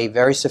in a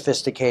very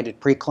sophisticated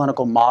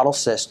preclinical model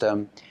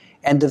system,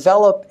 and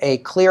develop a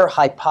clear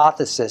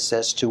hypothesis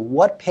as to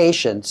what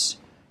patients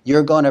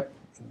you're going to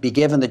be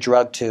given the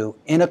drug to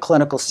in a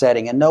clinical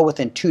setting, and know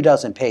within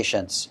 24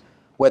 patients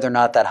whether or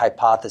not that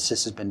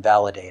hypothesis has been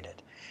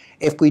validated.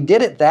 If we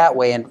did it that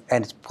way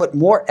and put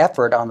more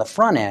effort on the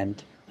front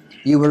end,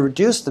 you would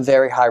reduce the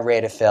very high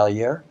rate of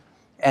failure,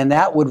 and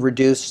that would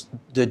reduce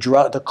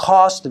the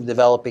cost of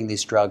developing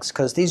these drugs,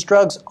 because these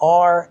drugs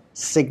are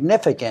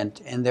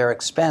significant in their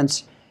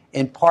expense,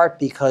 in part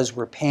because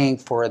we're paying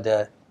for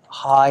the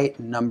high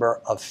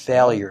number of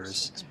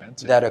failures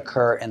that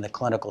occur in the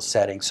clinical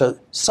setting. So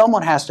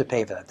someone has to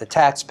pay for that: the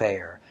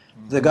taxpayer,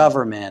 the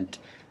government,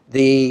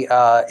 the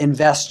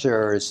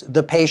investors,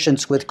 the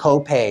patients with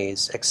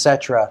co-pays,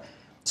 etc.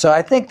 So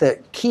I think the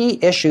key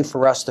issue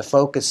for us to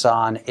focus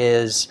on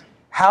is,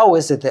 how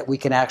is it that we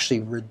can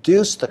actually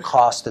reduce the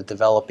cost of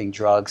developing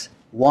drugs,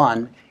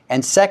 one,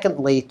 and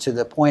secondly, to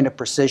the point of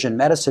precision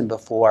medicine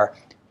before,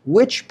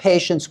 which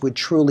patients would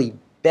truly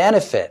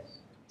benefit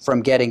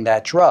from getting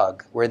that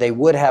drug, where they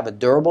would have a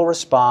durable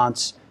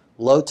response,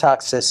 low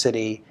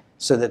toxicity,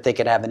 so that they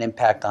could have an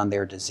impact on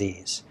their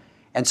disease.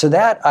 And so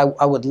that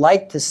I would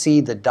like to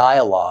see the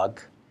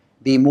dialogue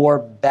be more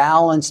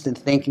balanced in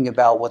thinking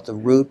about what the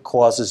root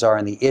causes are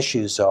and the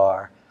issues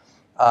are,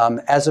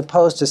 as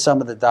opposed to some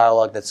of the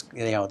dialogue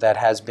that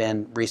has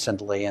been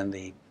recently in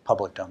the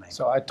public domain.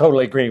 So I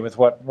totally agree with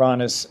what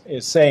Ron is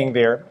saying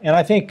there. And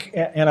I think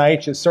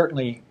NIH is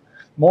certainly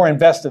more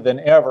invested than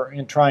ever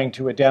in trying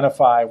to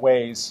identify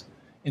ways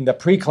in the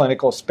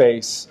preclinical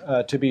space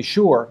to be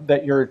sure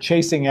that you're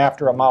chasing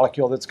after a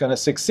molecule that's going to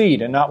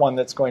succeed and not one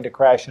that's going to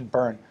crash and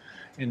burn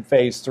in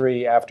phase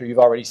 3 after you've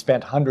already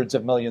spent hundreds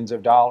of millions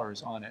of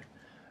dollars on it.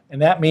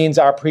 And that means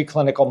our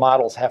preclinical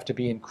models have to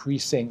be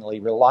increasingly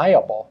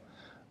reliable.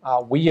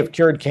 We have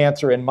cured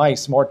cancer in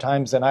mice more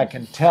times than I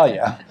can tell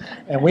you,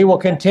 and we will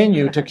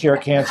continue to cure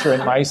cancer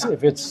in mice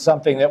if it's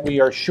something that we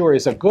are sure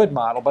is a good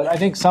model. But I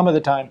think some of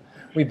the time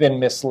we've been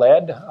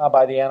misled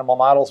by the animal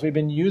models we've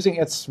been using.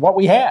 It's what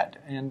we had,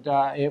 and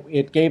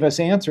it gave us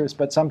answers,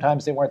 but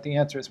sometimes they weren't the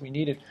answers we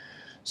needed.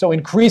 So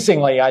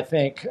increasingly, I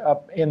think,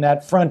 in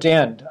that front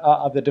end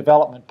of the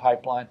development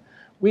pipeline,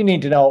 we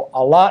need to know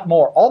a lot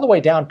more, all the way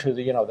down to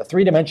the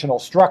three-dimensional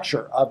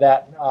structure of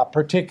that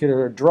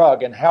particular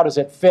drug, and how does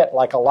it fit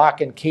like a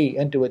lock and key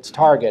into its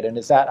target, and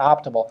is that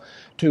optimal,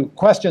 to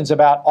questions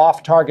about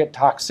off-target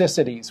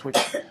toxicities, which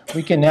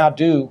we can now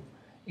do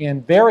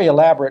in very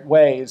elaborate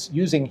ways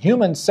using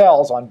human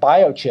cells on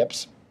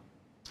biochips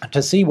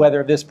to see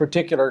whether this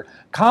particular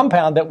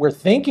compound that we're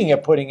thinking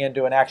of putting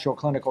into an actual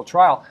clinical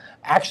trial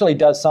actually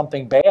does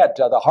something bad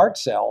to the heart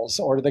cells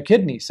or to the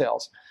kidney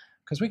cells.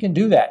 Because we can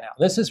do that now.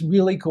 This is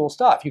really cool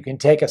stuff. You can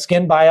take a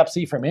skin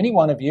biopsy from any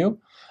one of you,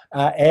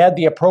 add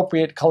the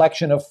appropriate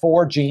collection of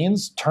 4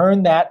 genes,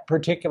 turn that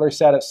particular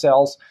set of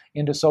cells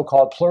into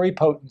so-called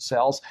pluripotent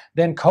cells,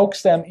 then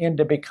coax them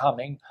into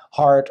becoming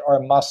heart or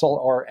muscle,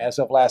 or as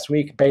of last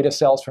week, beta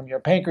cells from your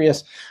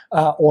pancreas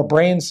or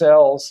brain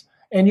cells.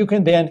 And you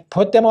can then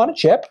put them on a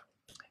chip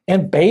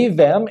and bathe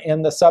them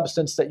in the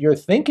substance that you're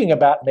thinking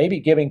about maybe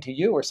giving to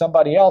you or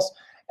somebody else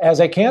as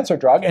a cancer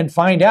drug, and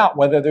find out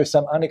whether there's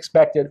some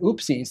unexpected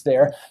oopsies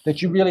there that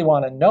you really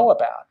want to know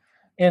about.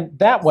 And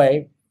that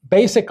way,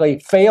 basically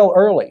fail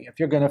early if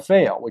you're going to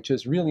fail, which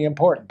is really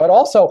important, but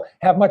also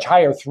have much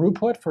higher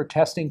throughput for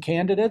testing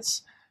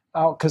candidates,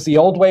 because the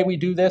old way we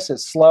do this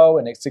is slow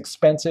and it's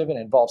expensive and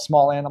involves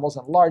small animals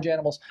and large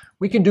animals.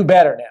 We can do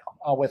better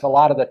now with a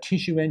lot of the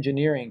tissue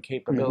engineering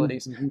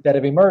capabilities that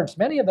have emerged,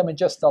 many of them in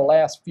just the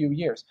last few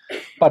years.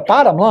 But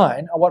bottom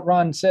line, what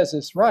Ron says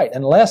is right.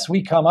 Unless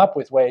we come up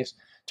with ways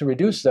to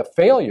reduce the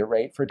failure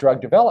rate for drug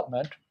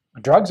development,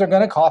 drugs are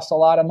going to cost a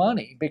lot of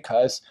money,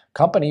 because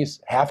companies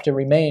have to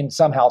remain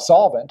somehow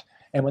solvent.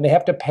 And when they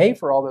have to pay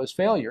for all those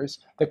failures,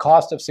 the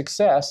cost of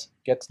success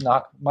gets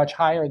knocked much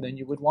higher than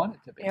you would want it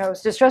to be. I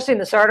was distressing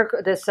this article,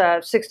 this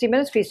 60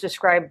 Minutes piece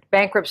described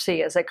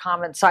bankruptcy as a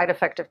common side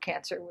effect of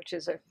cancer, which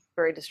is a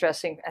very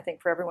distressing, I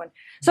think, for everyone.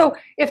 So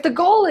if the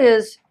goal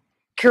is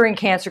curing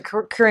cancer,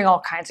 curing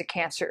all kinds of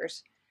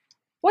cancers,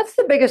 what's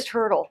the biggest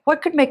hurdle?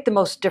 What could make the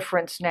most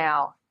difference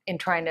now in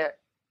trying to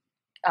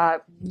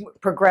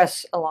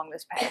progress along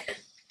this path?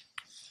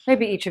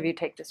 Maybe each of you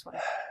take this one.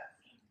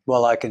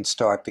 Well, I can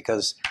start,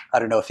 because I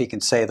don't know if he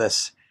can say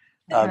this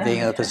being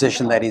in the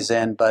position that he's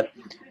in, but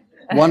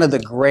one of the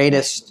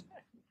greatest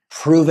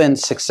proven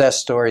success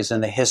stories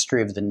in the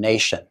history of the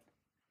nation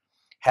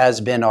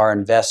has been our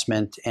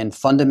investment in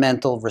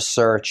fundamental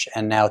research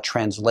and now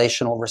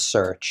translational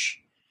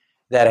research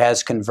that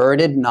has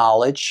converted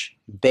knowledge,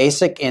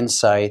 basic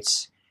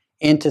insights,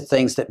 into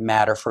things that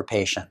matter for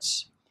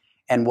patients.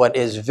 And what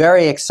is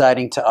very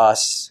exciting to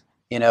us,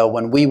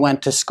 when we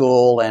went to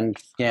school and,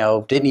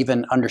 didn't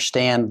even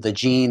understand the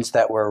genes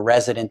that were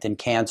resident in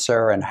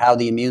cancer and how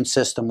the immune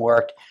system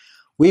worked,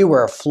 we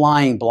were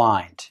flying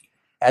blind.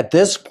 At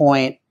this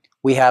point,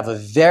 we have a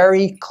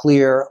very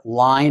clear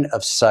line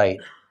of sight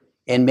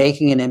in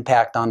making an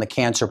impact on the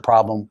cancer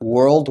problem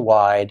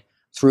worldwide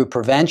through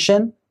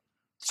prevention,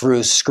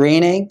 through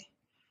screening,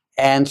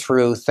 and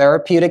through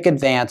therapeutic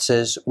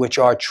advances, which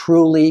are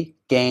truly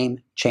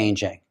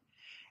game-changing.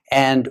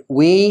 And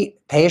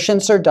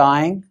patients are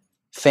dying,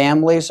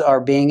 families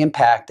are being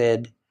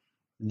impacted.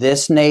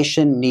 This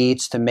nation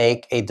needs to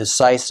make a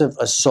decisive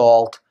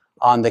assault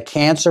on the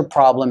cancer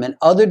problem and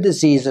other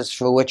diseases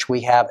for which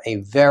we have a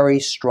very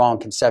strong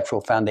conceptual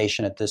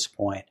foundation at this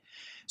point.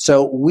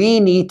 So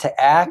we need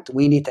to act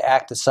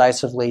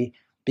decisively,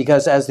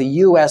 because as the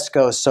U.S.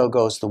 goes, so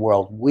goes the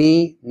world.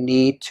 We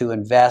need to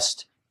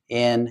invest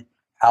in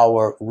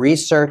our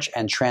research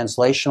and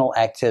translational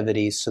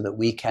activities so that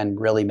we can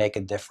really make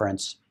a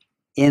difference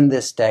in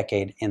this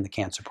decade in the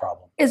cancer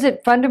problem. Is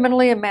it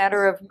fundamentally a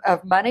matter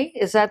of money?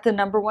 Is that the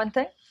number one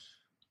thing?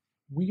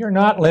 We are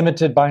not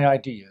limited by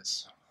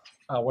ideas.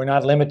 We're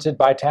not limited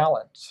by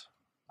talent.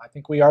 I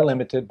think we are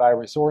limited by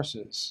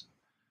resources.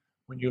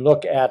 When you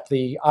look at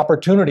the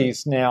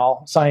opportunities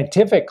now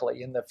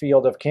scientifically in the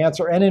field of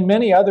cancer and in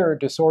many other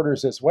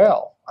disorders as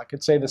well, I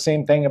could say the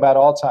same thing about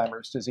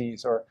Alzheimer's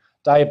disease or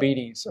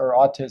diabetes or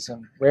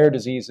autism, rare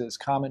diseases,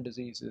 common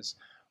diseases.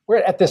 We're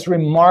at this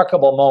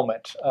remarkable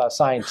moment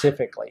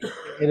scientifically.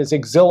 It is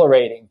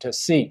exhilarating to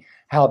see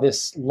how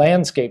this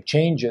landscape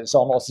changes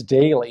almost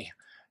daily.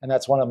 And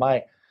that's one of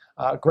my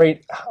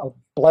great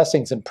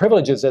blessings and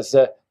privileges as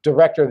the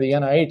director of the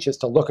NIH, is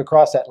to look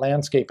across that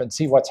landscape and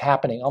see what's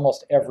happening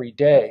almost every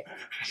day.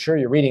 I'm sure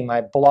you're reading my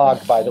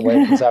blog, by the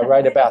way, because I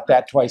write about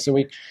that twice a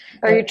week.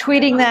 Are you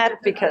tweeting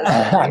that? Because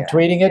I'm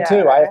tweeting it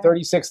too. I have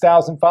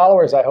 36,000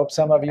 followers. I hope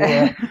some of you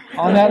are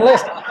on that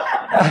list.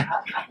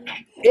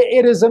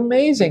 It is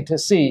amazing to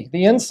see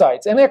the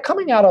insights, and they're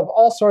coming out of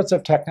all sorts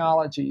of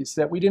technologies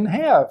that we didn't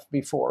have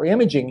before.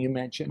 Imaging, you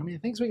mentioned. I mean, the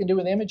things we can do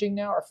with imaging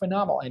now are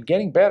phenomenal and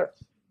getting better.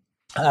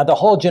 The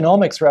whole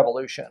genomics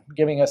revolution,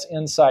 giving us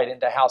insight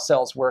into how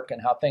cells work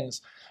and how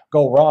things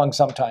go wrong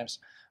sometimes.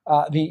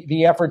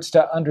 The efforts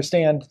to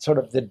understand sort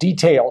of the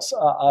details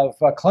of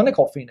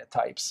clinical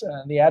phenotypes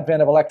and the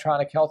advent of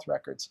electronic health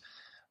records.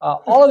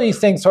 All of these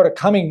things sort of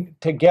coming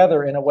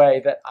together in a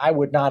way that I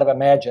would not have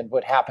imagined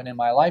would happen in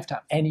my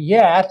lifetime. And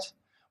yet,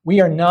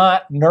 we are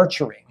not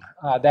nurturing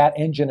that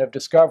engine of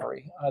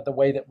discovery the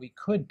way that we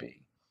could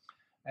be.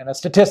 And a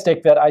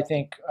statistic that I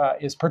think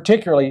is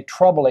particularly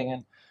troubling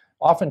and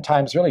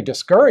oftentimes really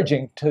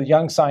discouraging to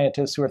young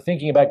scientists who are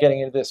thinking about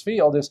getting into this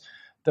field is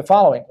the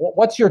following.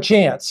 What's your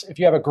chance if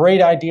you have a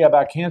great idea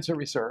about cancer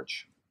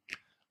research?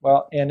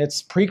 Well, and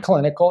it's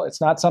preclinical. It's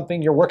not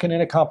something you're working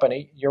in a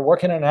company. You're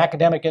working in an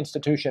academic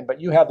institution, but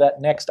you have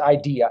that next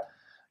idea.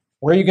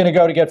 Where are you going to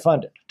go to get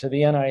funded? To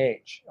the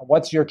NIH.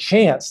 What's your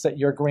chance that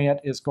your grant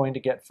is going to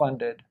get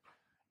funded?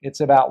 It's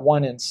about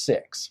 1 in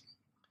 6.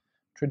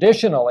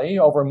 Traditionally,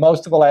 over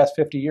most of the last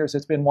 50 years,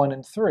 it's been 1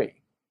 in 3.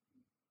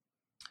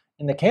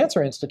 In the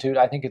Cancer Institute,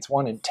 I think it's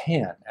 1 in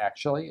 10,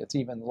 actually. It's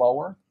even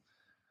lower.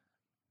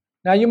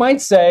 Now, you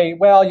might say,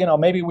 well,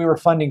 maybe we were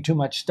funding too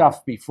much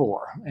stuff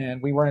before,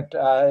 and we weren't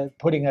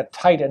putting a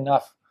tight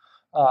enough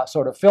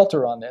sort of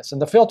filter on this. And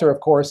the filter,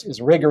 of course,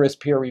 is rigorous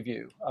peer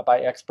review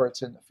by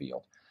experts in the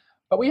field.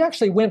 But we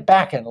actually went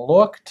back and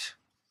looked.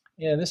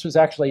 This was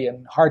actually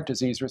in heart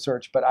disease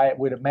research, but I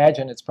would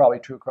imagine it's probably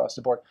true across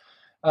the board.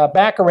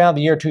 Back around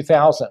the year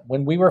 2000,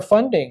 when we were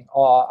funding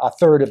a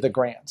third of the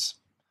grants,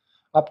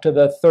 up to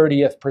the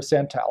 30th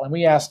percentile. And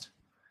we asked,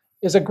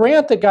 is a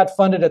grant that got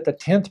funded at the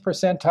 10th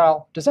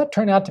percentile, does that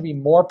turn out to be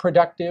more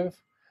productive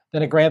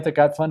than a grant that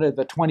got funded at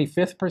the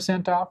 25th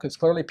percentile? Because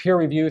clearly peer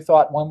review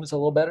thought one was a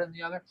little better than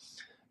the other.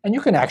 And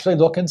you can actually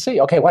look and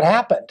see, okay, what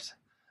happened?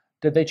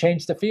 Did they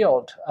change the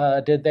field?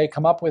 Did they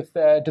come up with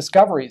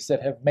discoveries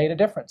that have made a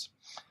difference?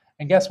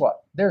 And guess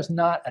what? There's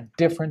not a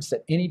difference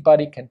that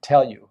anybody can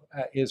tell you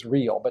is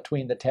real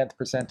between the 10th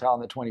percentile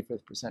and the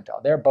 25th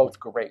percentile. They're both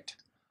great.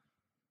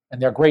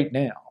 And they're great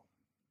now.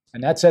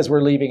 And that says we're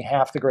leaving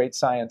half the great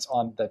science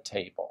on the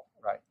table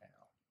right now.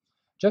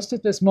 Just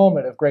at this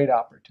moment of great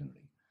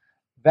opportunity.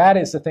 That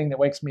is the thing that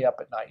wakes me up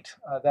at night.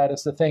 That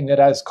is the thing that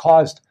has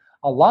caused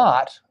a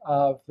lot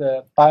of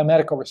the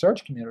biomedical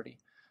research community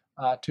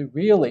to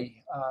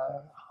really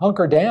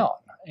hunker down.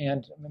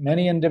 And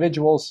many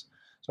individuals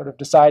sort of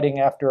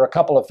deciding after a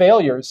couple of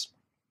failures,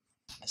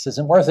 this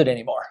isn't worth it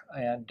anymore,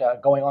 and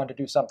going on to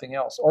do something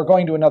else, or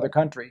going to another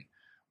country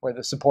where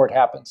the support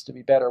happens to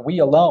be better. We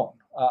alone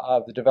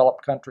of the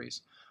developed countries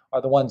are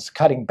the ones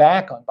cutting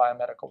back on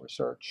biomedical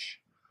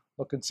research.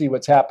 Look and see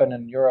what's happened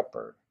in Europe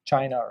or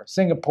China or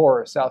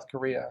Singapore or South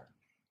Korea,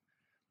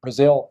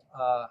 Brazil.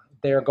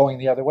 They're going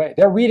the other way.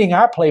 They're reading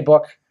our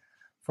playbook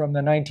from the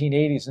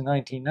 1980s and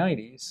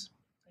 1990s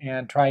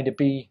and trying to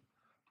be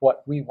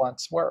what we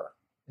once were.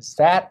 Is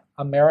that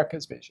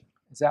America's vision?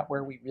 Is that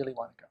where we really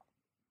want to go?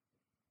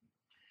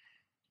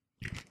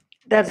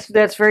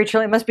 That's very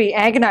chilling. It must be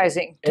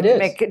agonizing to It is.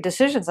 make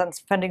decisions on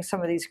funding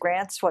some of these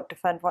grants, what to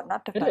fund, what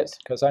not to fund. It is,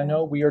 because I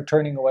know we are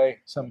turning away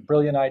some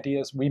brilliant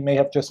ideas. We may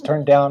have just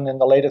turned down in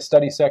the latest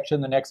study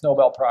section the next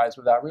Nobel Prize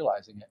without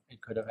realizing it.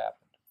 It could have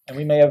happened. And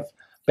we may have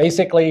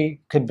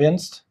basically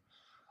convinced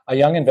a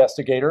young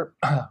investigator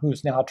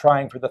who's now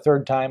trying for the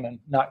third time and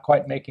not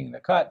quite making the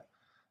cut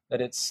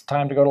that it's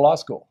time to go to law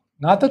school.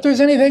 Not that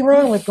there's anything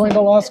wrong with going to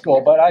law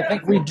school, but I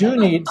think we do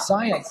need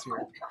science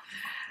here.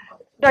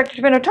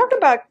 Dr. DePinho, talk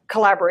about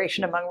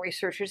collaboration among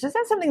researchers. Is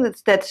that something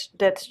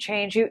that's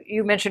changed?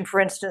 You mentioned,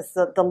 for instance,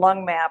 the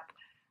lung map,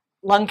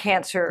 lung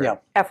cancer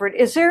effort.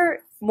 Is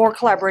there more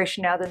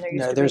collaboration now than there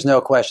used to be? There's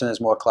no question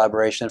there's more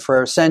collaboration.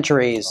 For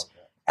centuries,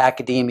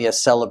 academia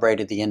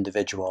celebrated the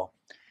individual.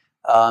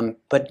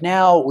 But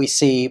now we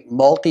see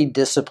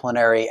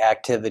multidisciplinary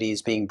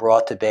activities being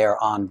brought to bear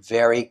on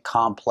very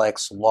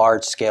complex,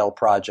 large-scale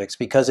projects,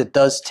 because it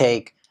does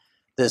take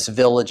this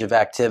village of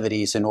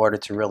activities in order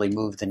to really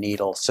move the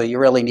needle. So you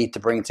really need to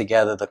bring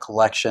together the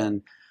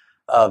collection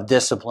of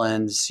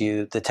disciplines,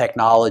 the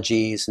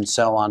technologies, and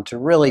so on, to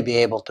really be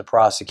able to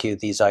prosecute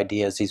these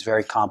ideas, these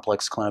very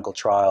complex clinical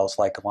trials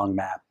like lung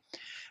map.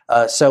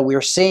 So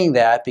we're seeing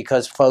that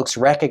because folks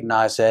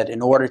recognize that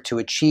in order to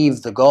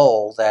achieve the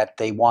goal that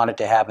they wanted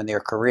to have in their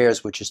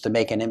careers, which is to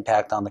make an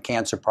impact on the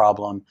cancer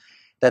problem,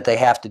 that they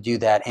have to do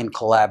that in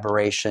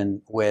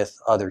collaboration with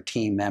other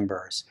team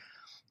members.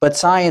 But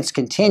science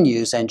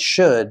continues and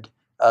should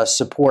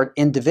support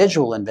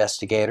individual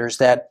investigators,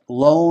 that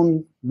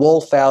lone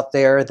wolf out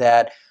there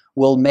that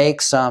will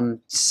make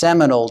some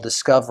seminal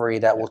discovery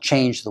that will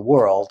change the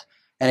world.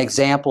 An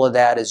example of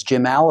that is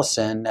Jim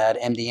Allison at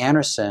MD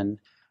Anderson,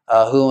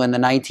 who in the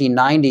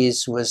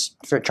 1990s was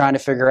trying to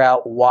figure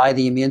out why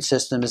the immune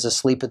system is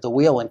asleep at the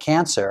wheel in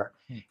cancer.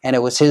 And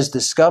it was his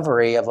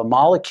discovery of a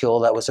molecule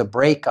that was a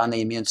brake on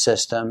the immune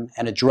system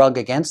and a drug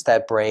against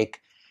that brake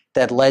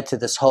that led to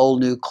this whole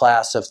new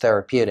class of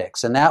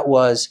therapeutics. And that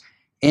was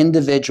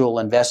individual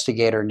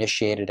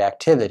investigator-initiated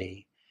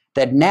activity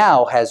that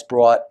now has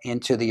brought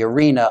into the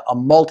arena a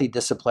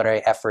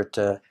multidisciplinary effort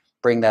to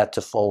bring that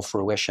to full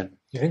fruition.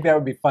 Do you think that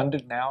would be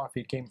funded now if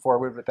he came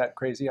forward with that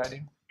crazy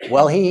idea?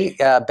 Well, he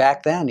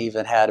back then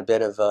even had a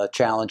bit of a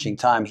challenging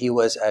time. He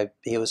was a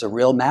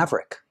real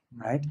maverick,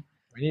 right?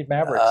 We need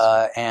mavericks.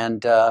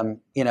 And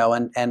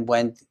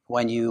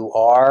when you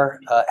are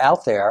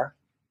out there,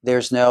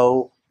 there's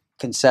no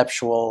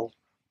conceptual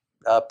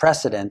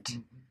precedent.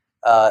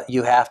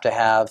 You have to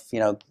have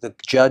the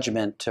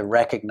judgment to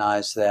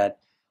recognize that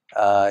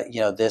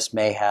this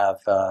may have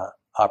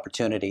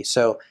opportunity.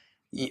 So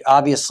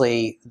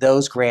obviously,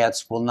 those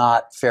grants will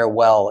not fare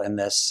well in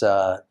this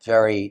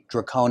very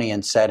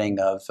draconian setting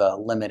of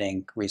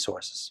limiting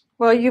resources.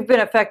 Well, you've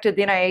been affected,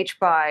 the NIH,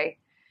 by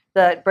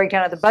the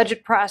breakdown of the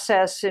budget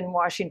process in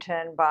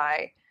Washington,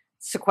 by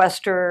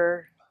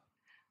sequester,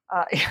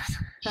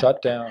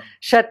 shutdown.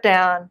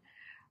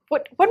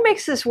 What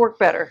makes this work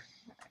better?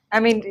 I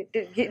mean,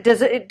 does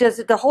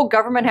the whole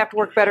government have to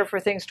work better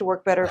for things to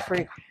work better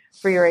for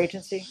your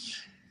agency?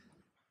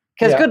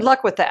 Because good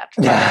luck with that.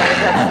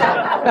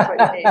 That's what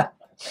you need.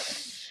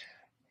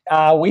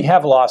 We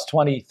have lost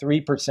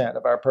 23%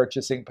 of our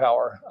purchasing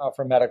power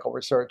for medical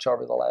research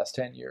over the last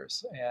 10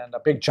 years. And a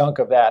big chunk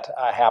of that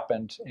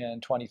happened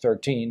in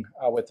 2013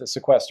 with the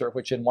sequester,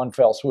 which in one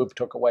fell swoop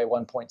took away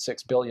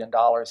 $1.6 billion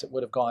that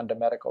would have gone to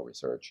medical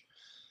research.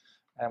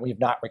 And we've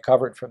not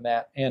recovered from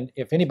that. And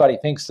if anybody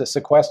thinks the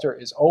sequester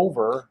is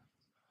over,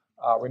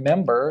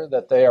 remember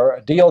that they are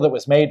a deal that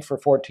was made for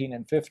 14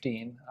 and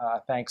 15,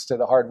 thanks to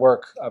the hard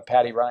work of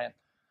Patty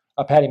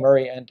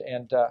Murray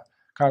and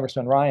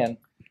Congressman Ryan,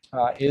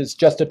 is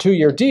just a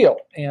 2-year deal.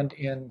 And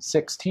in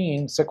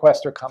 16,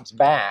 sequester comes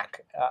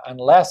back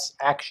unless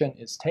action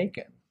is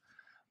taken.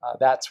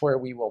 That's where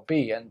we will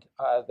be. And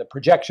the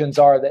projections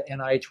are that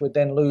NIH would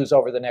then lose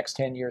over the next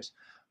 10 years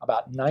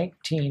about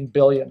 $19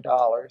 billion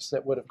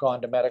that would have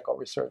gone to medical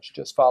research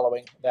just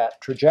following that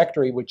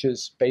trajectory, which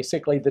is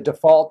basically the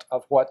default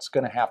of what's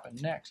going to happen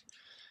next.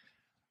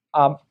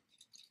 I'm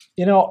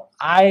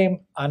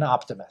an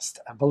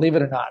optimist, believe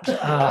it or not.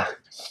 I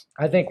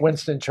think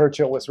Winston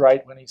Churchill was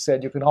right when he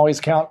said you can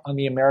always count on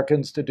the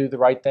Americans to do the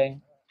right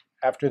thing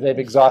after they've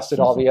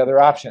exhausted all the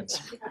other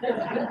options.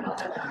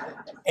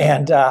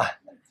 And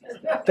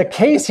the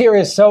case here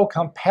is so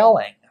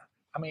compelling.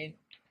 I mean,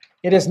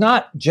 it is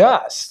not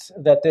just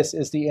that this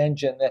is the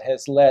engine that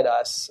has led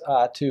us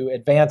to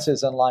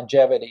advances in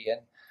longevity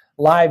and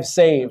lives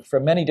saved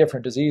from many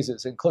different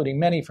diseases, including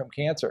many from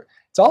cancer.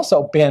 It's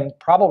also been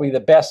probably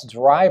the best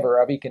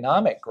driver of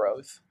economic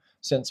growth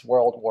since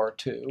World War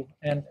II,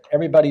 and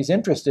everybody's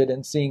interested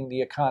in seeing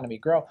the economy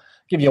grow. I'll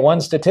give you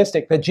one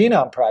statistic, the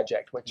Genome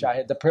Project, which I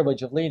had the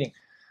privilege of leading.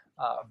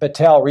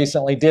 Battelle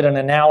recently did an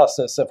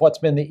analysis of what's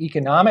been the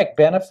economic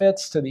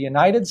benefits to the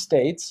United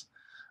States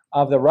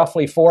of the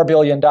roughly $4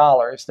 billion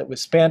that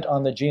was spent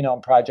on the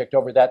Genome Project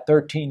over that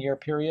 13-year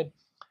period.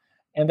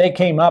 And they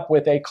came up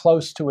with a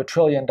close to $1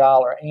 trillion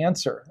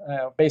answer.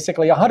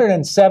 Basically,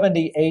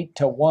 178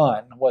 to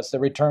 1 was the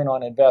return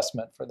on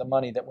investment for the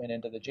money that went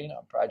into the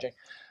Genome Project.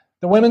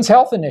 The Women's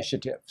Health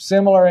Initiative,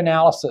 similar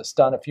analysis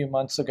done a few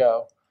months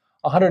ago,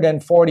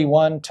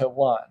 141 to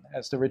 1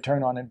 as the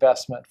return on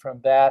investment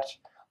from that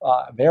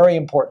very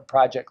important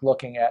project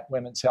looking at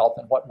women's health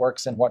and what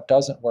works and what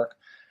doesn't work.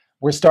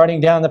 We're starting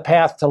down the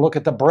path to look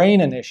at the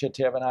Brain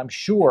Initiative, and I'm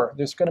sure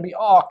there's going to be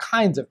all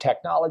kinds of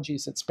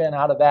technologies that spin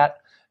out of that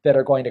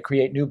are going to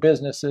create new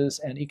businesses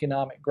and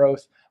economic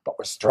growth, but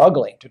we're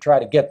struggling to try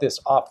to get this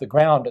off the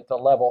ground at the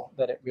level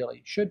that it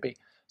really should be.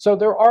 So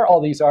there are all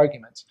these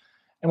arguments.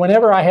 And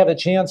whenever I have a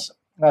chance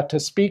to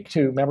speak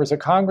to members of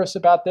Congress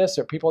about this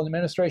or people in the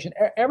administration,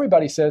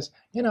 everybody says,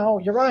 you know,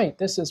 you're right,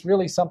 this is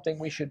really something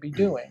we should be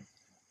doing.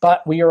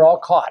 But we are all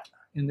caught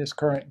in this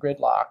current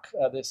gridlock,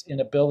 this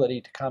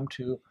inability to come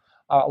to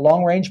a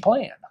long-range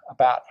plan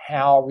about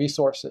how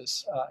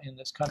resources in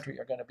this country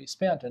are going to be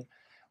spent. And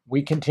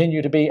we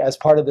continue to be, as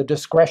part of the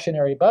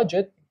discretionary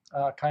budget,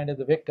 kind of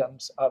the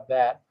victims of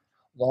that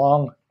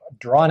long,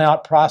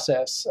 drawn-out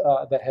process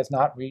that has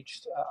not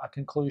reached a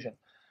conclusion.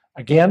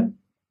 Again,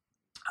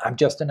 I'm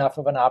just enough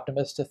of an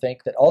optimist to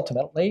think that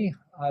ultimately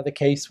the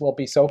case will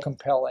be so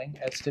compelling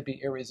as to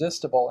be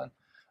irresistible, and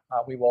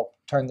we will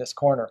turn this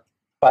corner.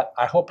 But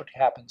I hope it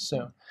happens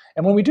soon.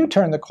 And when we do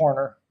turn the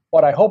corner,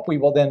 what I hope we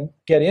will then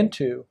get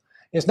into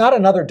is not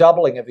another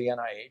doubling of the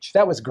NIH.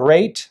 That was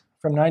great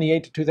from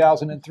 98 to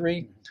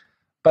 2003,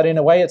 but in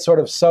a way it sort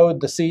of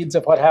sowed the seeds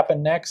of what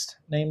happened next,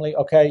 namely,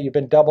 okay, you've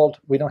been doubled,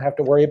 we don't have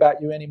to worry about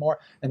you anymore,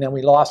 and then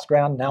we lost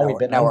ground, now we've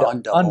been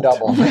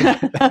undoubled.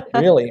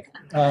 Really.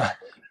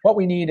 What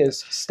we need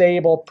is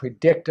stable,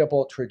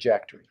 predictable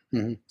trajectory.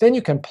 Mm-hmm. Then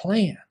you can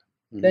plan.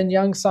 Mm-hmm. Then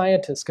young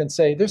scientists can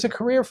say, there's a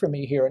career for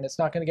me here, and it's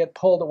not going to get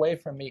pulled away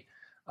from me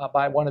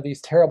by one of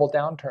these terrible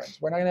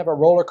downturns. We're not going to have a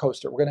roller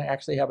coaster. We're going to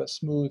actually have a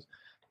smooth,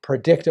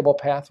 predictable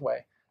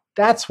pathway.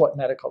 That's what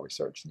medical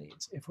research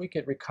needs. If we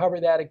could recover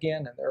that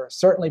again, and there are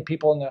certainly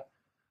people in the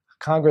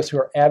Congress who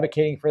are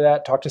advocating for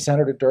that. Talk to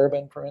Senator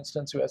Durbin, for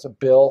instance, who has a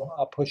bill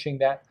pushing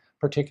that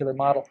particular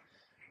model.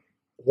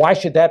 Why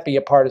should that be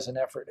a partisan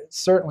effort? It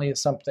certainly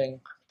is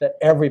something that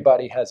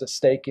everybody has a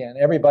stake in.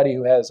 Everybody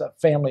who has a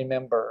family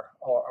member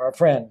or a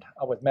friend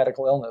with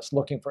medical illness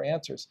looking for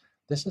answers.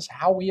 This is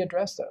how we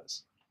address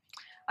those.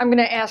 I'm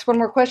going to ask one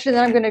more question,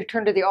 then I'm going to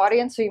turn to the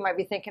audience. So you might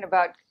be thinking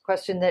about a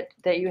question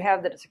that you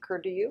have that has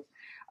occurred to you.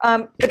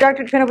 But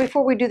Dr. DePinho,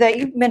 before we do that,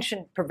 you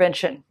mentioned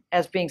prevention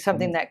as being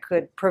something that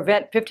could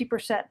prevent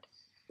 50%.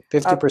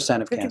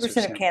 50% of cancers.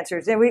 50% of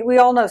cancers. And we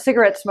all know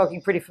cigarette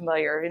smoking, pretty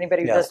familiar.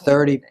 Anybody who doesn't.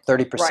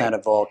 30% right.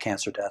 of all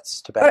cancer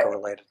deaths,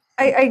 tobacco-related.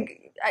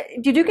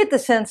 Did you get the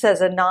sense as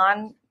a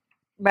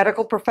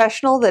non-medical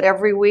professional that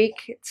every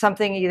week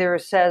something either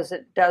says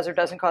it does or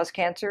doesn't cause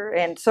cancer?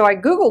 And so I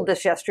Googled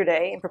this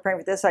yesterday in preparing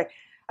for this. I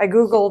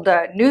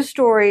Googled news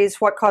stories,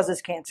 what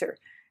causes cancer?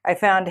 I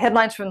found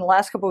headlines from the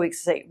last couple of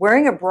weeks that say,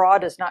 wearing a bra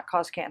does not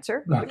cause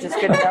cancer, which is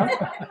good to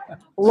know.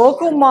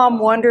 Local mom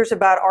wonders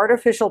about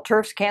artificial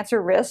turf's cancer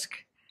risk.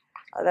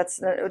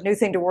 That's a new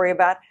thing to worry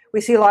about.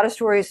 We see a lot of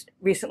stories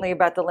recently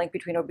about the link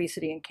between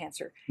obesity and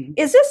cancer. Mm-hmm.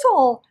 Is this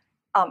all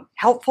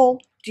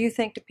helpful, do you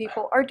think, to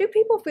people? Or do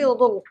people feel a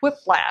little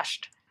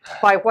whiplashed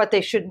by what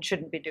they should and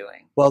shouldn't be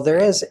doing? Well, there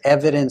is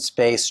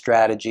evidence-based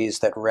strategies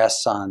that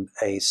rests on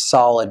a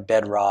solid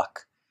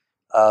bedrock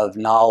of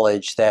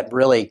knowledge that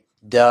really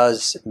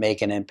does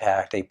make an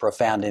impact, a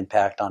profound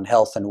impact on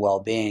health and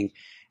well-being.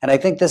 And I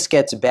think this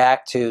gets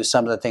back to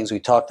some of the things we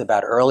talked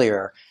about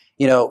earlier.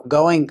 You know,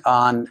 going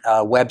on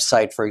a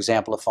website, for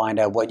example, to find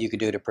out what you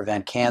could do to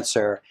prevent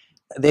cancer,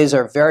 these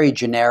are very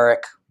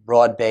generic,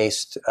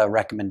 broad-based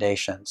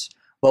recommendations.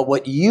 But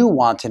what you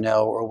want to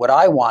know, or what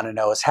I want to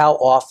know, is how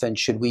often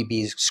should we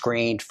be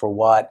screened for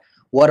what?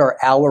 What are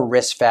our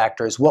risk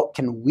factors? What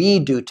can we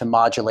do to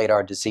modulate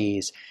our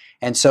disease?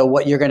 And so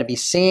what you're going to be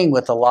seeing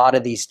with a lot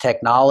of these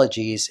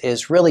technologies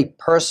is really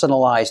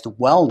personalized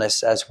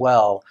wellness as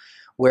well,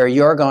 where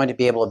you're going to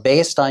be able to,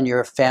 based on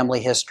your family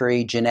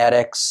history,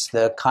 genetics,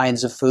 the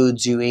kinds of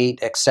foods you eat,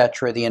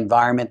 etc., the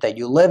environment that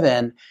you live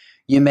in,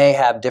 you may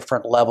have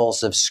different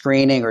levels of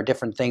screening or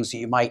different things that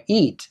you might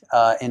eat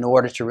in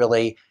order to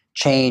really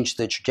change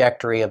the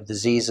trajectory of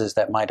diseases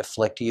that might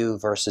afflict you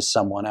versus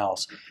someone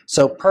else.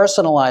 So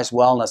personalized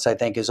wellness, I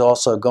think, is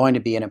also going to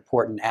be an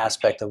important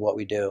aspect of what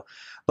we do.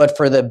 But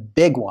for the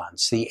big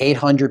ones, the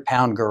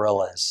 800-pound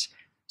gorillas,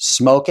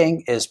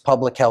 smoking is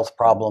public health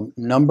problem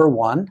number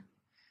one.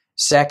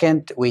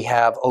 Second, we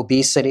have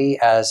obesity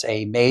as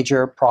a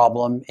major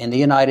problem in the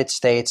United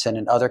States and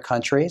in other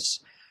countries.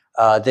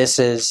 This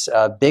is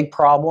a big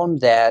problem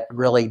that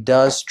really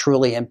does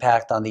truly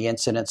impact on the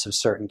incidence of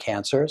certain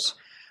cancers.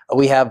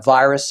 We have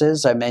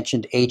viruses. I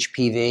mentioned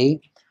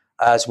HPV,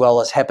 as well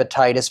as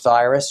hepatitis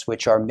virus,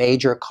 which are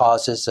major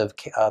causes of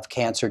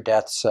cancer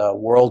deaths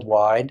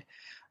worldwide.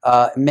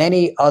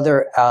 Many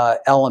other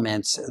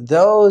elements.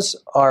 Those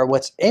are,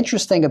 what's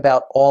interesting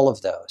about all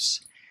of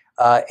those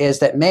is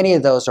that many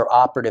of those are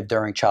operative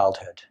during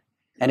childhood.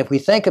 And if we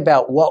think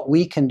about what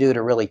we can do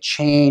to really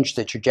change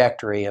the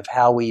trajectory of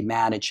how we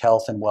manage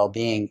health and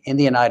well-being in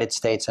the United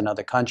States and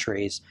other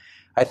countries,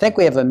 I think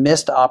we have a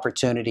missed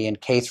opportunity in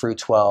K through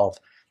 12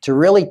 to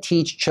really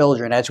teach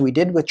children, as we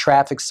did with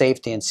traffic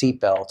safety and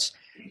seatbelts,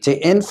 to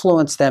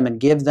influence them and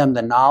give them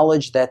the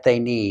knowledge that they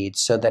need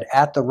so that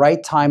at the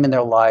right time in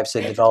their lives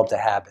they develop the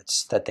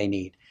habits that they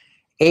need.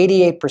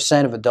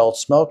 88% of adult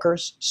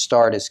smokers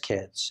start as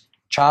kids.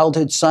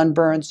 Childhood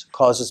sunburns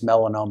causes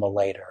melanoma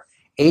later.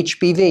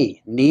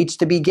 HPV needs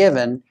to be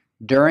given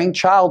during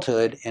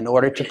childhood in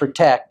order to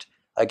protect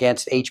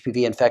against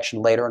HPV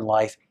infection later in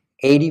life.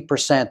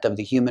 80% of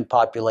the human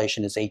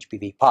population is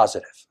HPV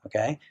positive,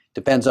 okay?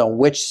 Depends on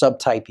which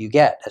subtype you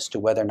get as to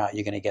whether or not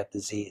you're going to get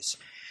disease.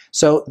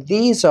 So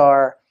these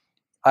are,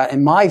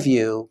 in my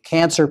view,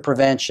 cancer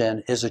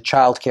prevention is a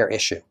child care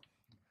issue.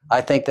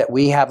 I think that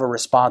we have a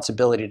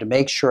responsibility to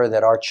make sure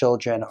that our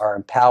children are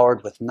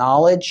empowered with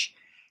knowledge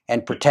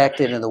and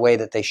protected in the way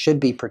that they should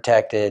be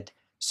protected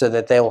so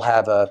that they will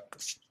have a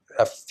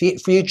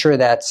future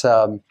that's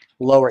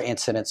lower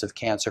incidence of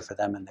cancer for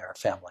them and their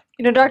family.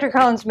 You know, Dr.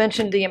 Collins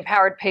mentioned the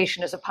empowered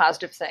patient as a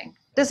positive thing.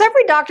 Does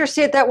every doctor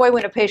see it that way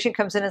when a patient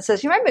comes in and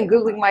says, you know, I've been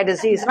Googling my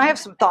disease and I have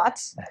some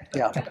thoughts?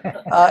 Yeah.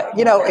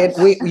 You know,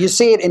 you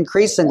see it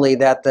increasingly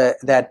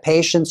that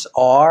patients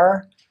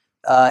are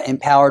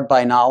empowered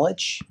by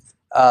knowledge.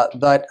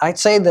 But I'd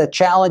say the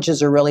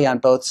challenges are really on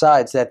both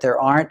sides, that there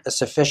aren't a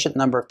sufficient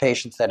number of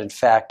patients that in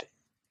fact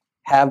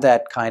have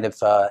that kind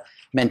of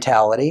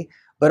mentality,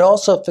 but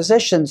also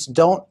physicians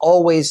don't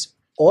always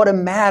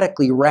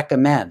automatically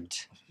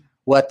recommend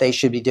what they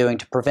should be doing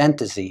to prevent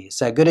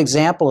disease. A good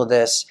example of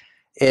this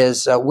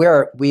is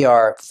we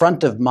are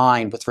front of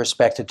mind with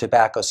respect to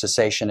tobacco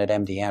cessation at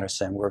MD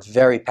Anderson. We're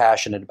very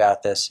passionate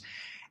about this.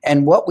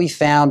 And what we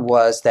found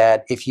was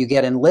that if you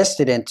get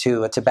enlisted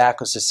into a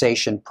tobacco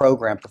cessation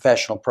program,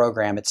 professional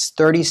program, it's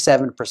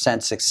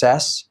 37%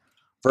 success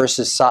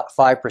versus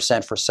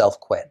 5% for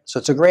self-quit. So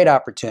it's a great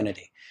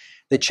opportunity.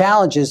 The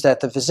challenge is that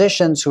the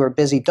physicians who are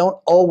busy don't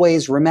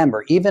always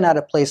remember, even at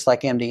a place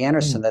like MD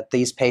Anderson, that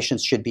these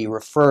patients should be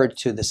referred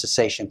to the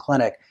cessation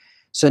clinic.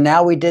 So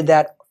now we did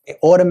that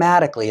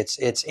automatically.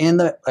 It's in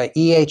the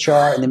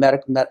EHR, in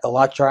the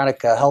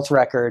electronic health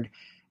record,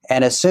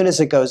 and as soon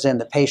as it goes in,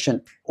 the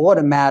patient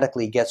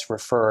automatically gets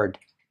referred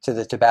to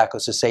the tobacco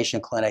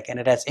cessation clinic, and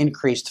it has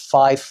increased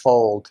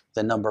 5-fold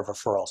the number of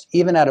referrals,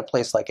 even at a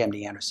place like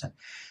MD Anderson.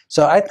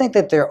 So I think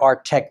that there are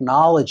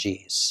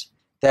technologies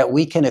that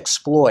we can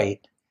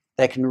exploit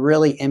that can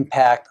really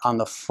impact on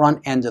the front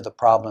end of the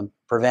problem,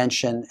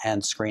 prevention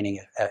and screening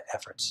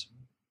efforts.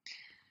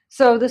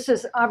 So this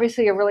is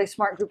obviously a really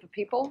smart group of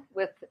people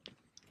with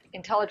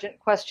intelligent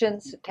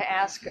questions to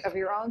ask of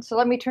your own. So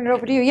let me turn it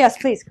over to you. Yes,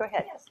 please, go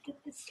ahead. Yes,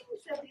 it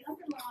seems that the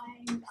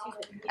underlying...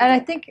 And I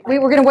think we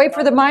were going to wait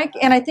for the mic,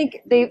 and I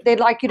think they'd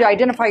like you to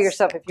identify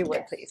yourself, if you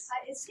would, please.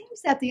 It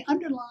seems that the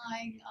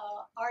underlying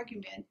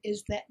argument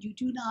is that you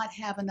do not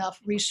have enough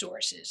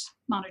resources,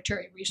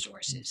 monetary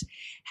resources.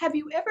 Have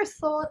you ever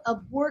thought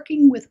of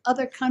working with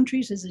other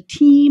countries as a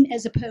team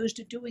as opposed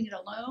to doing it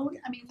alone?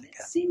 I mean, it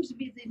seems to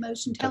be the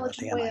most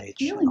intelligent way of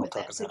dealing with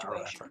that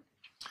situation.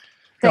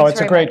 No,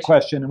 it's a great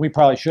question, and we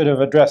probably should have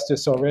addressed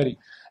this already.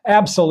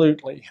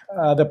 Absolutely.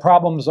 The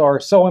problems are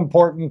so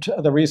important,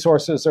 the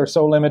resources are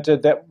so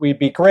limited that we'd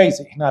be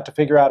crazy not to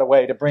figure out a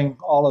way to bring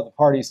all of the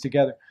parties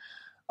together.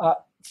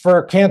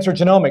 For cancer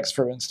genomics,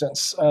 for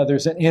instance,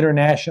 there's an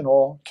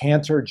international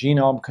cancer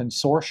genome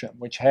consortium,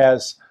 which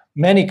has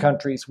many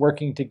countries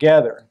working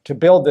together to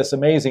build this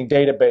amazing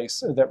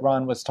database that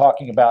Ron was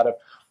talking about of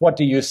what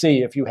do you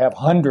see if you have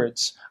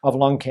hundreds of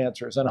lung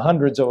cancers and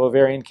hundreds of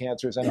ovarian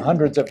cancers and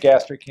hundreds of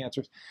gastric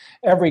cancers.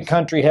 Every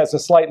country has a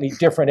slightly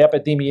different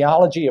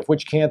epidemiology of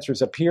which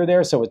cancers appear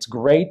there, so it's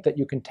great that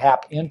you can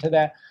tap into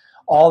that.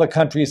 All the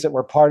countries that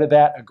were part of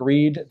that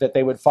agreed that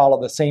they would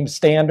follow the same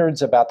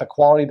standards about the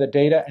quality of the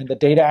data and the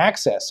data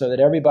access so that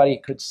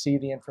everybody could see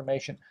the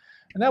information.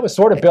 And that was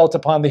sort of built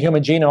upon the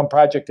Human Genome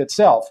Project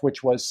itself,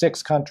 which was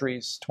 6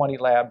 countries, 20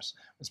 labs.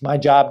 It was my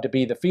job to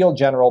be the field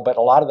general, but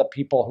a lot of the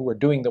people who were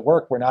doing the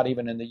work were not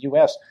even in the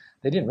US.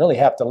 They didn't really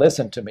have to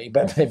listen to me,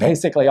 but they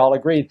basically all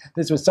agreed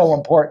this was so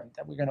important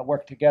that we're going to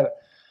work together.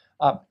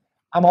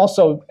 I'm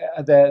also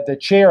the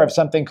chair of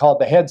something called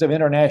the Heads of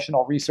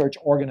International Research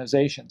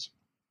Organizations.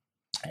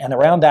 And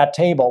around that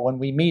table, when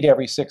we meet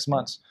every 6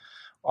 months,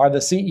 are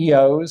the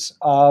CEOs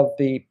of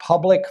the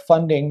public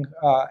funding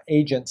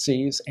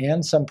agencies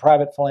and some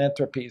private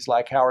philanthropies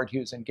like Howard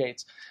Hughes and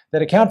Gates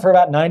that account for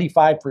about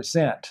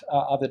 95%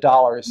 of the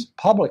dollars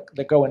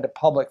that go into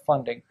public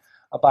funding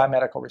of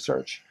biomedical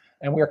research.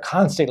 And we're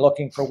constantly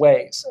looking for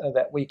ways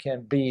that we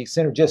can be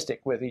synergistic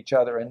with each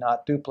other and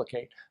not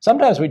duplicate.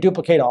 Sometimes we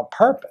duplicate on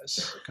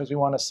purpose because we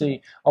want to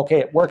see, okay,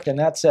 it worked in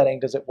that setting,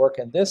 does it work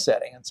in this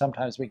setting? And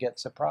sometimes we get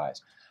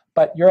surprised.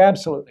 But you're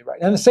absolutely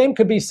right. And the same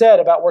could be said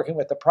about working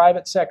with the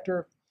private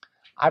sector.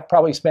 I've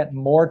probably spent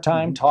more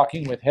time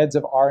talking with heads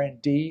of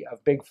R&D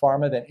of big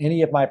pharma than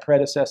any of my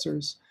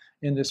predecessors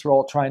in this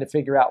role trying to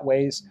figure out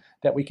ways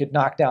that we could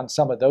knock down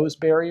some of those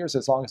barriers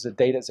as long as the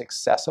data is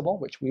accessible,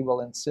 which we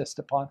will insist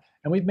upon.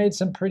 And we've made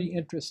some pretty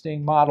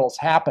interesting models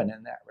happen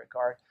in that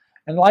regard.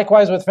 And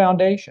likewise with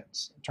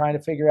foundations, trying to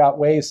figure out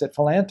ways that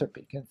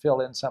philanthropy can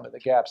fill in some of the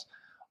gaps.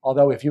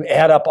 Although if you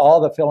add up all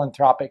the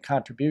philanthropic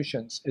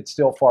contributions, it's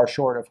still far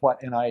short of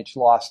what NIH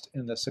lost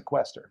in the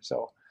sequester.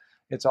 So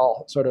it's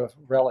all sort of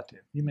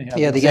relative. You may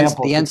have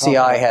examples. The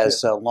NCI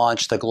has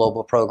launched a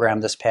global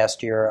program this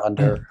past year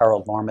under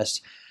Harold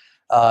Normus.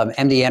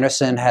 MD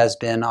Anderson has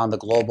been on the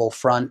global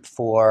front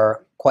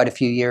for quite a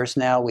few years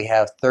now. We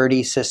have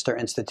 30 sister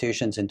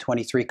institutions in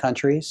 23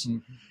 countries.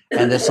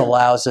 And this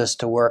allows us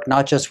to work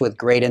not just with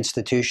great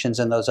institutions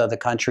in those other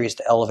countries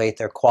to elevate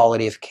their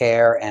quality of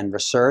care and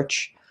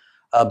research,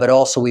 but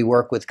also we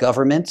work with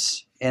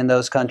governments in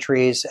those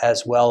countries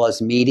as well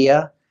as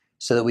media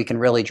so that we can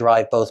really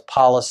drive both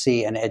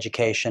policy and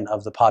education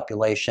of the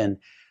population.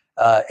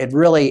 It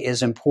really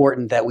is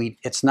important that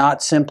it's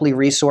not simply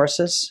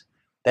resources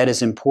that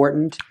is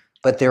important,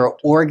 but there are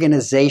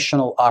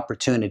organizational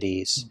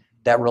opportunities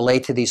that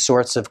relate to these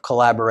sorts of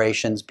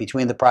collaborations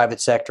between the private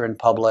sector and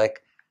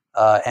public,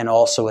 and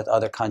also with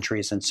other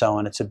countries and so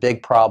on. It's a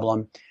big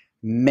problem.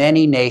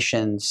 Many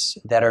nations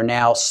that are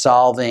now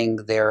solving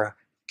their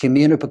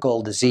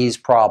communicable disease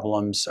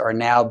problems are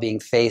now being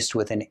faced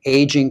with an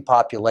aging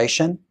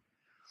population,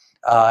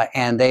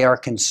 and they are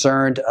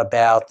concerned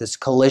about this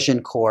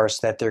collision course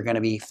that they're going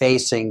to be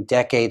facing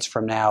decades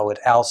from now with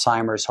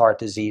Alzheimer's, heart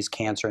disease,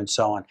 cancer, and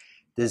so on,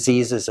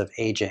 diseases of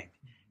aging.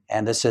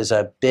 And this is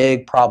a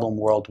big problem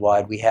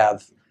worldwide. We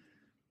have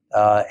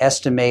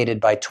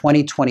estimated by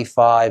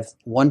 2025,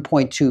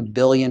 1.2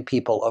 billion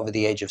people over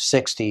the age of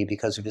 60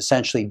 because we've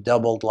essentially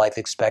doubled life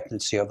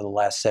expectancy over the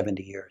last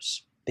 70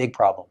 years. Big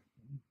problem.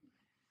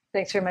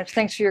 Thanks very much.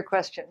 Thanks for your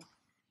question.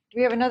 Do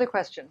we have another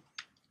question?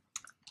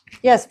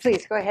 Yes,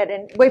 please go ahead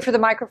and wait for the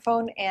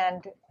microphone,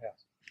 and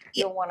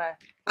you'll want to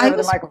wherever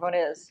the microphone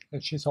is.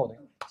 And she's holding.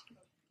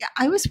 Yeah,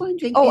 I was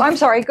wondering. Oh, I'm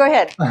sorry. Go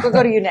ahead. We'll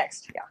go to you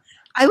next. Yeah.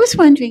 I was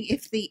wondering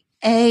if the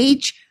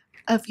age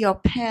of your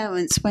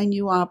parents when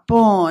you are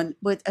born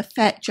would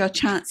affect your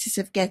chances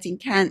of getting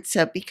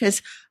cancer,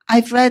 because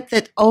I've read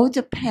that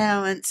older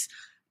parents,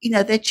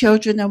 their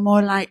children are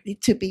more likely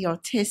to be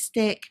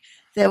autistic.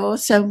 They're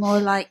also more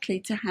likely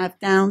to have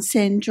Down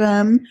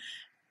syndrome.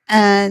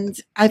 And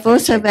I've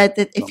also read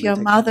that if your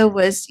mother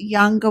was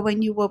younger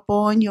when you were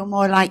born, you're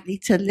more likely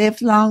to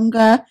live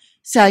longer.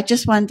 So I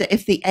just wonder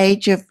if the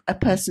age of a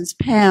person's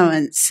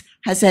parents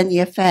has any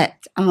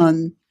effect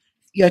on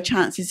your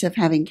chances of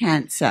having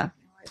cancer.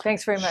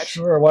 Thanks very much.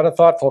 Sure, what a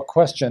thoughtful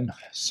question.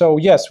 So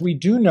yes, we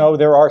do know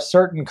there are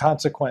certain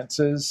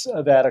consequences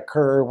that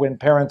occur when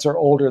parents are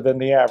older than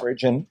the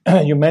average, and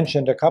you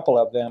mentioned a couple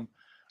of them.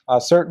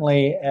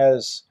 Certainly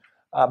as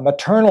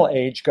maternal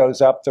age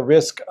goes up, the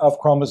risk of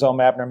chromosome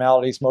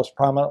abnormalities, most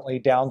prominently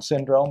Down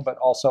syndrome, but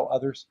also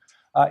others,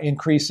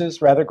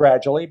 increases rather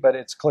gradually, but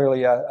it's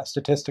clearly a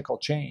statistical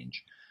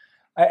change.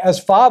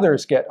 As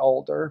fathers get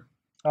older,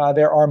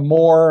 there are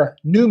more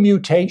new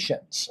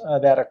mutations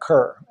that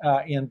occur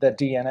in the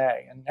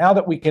DNA. And now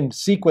that we can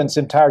sequence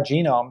entire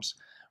genomes,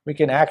 we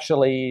can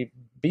actually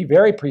be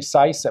very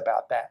precise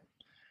about that.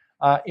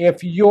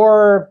 If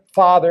your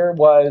father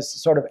was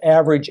sort of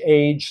average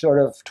age, sort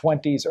of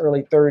 20s,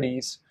 early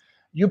 30s,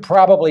 you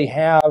probably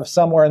have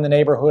somewhere in the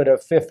neighborhood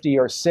of 50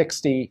 or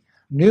 60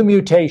 new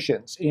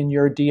mutations in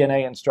your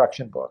DNA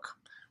instruction book,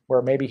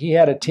 where maybe he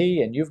had a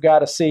T and you've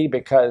got a C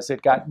because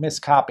it got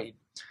miscopied.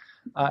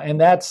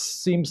 And that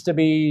seems to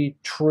be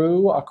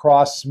true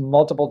across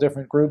multiple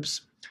different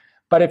groups.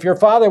 But if your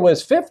father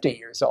was 50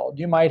 years old,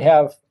 you might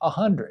have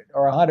 100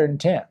 or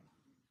 110.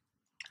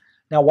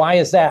 Now, why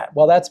is that?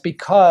 Well, that's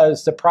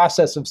because the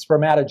process of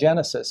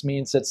spermatogenesis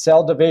means that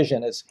cell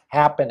division is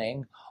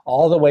happening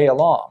all the way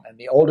along. And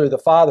the older the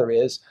father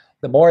is,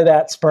 the more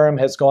that sperm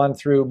has gone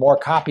through more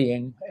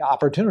copying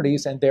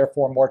opportunities and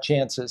therefore more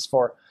chances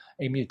for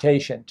a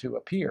mutation to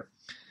appear.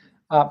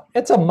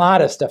 It's a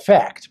modest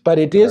effect, but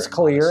it is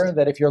clear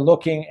that if you're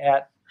looking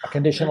at a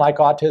condition like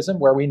autism,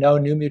 where we know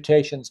new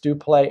mutations do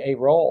play a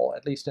role,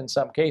 at least in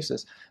some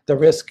cases, the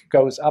risk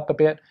goes up a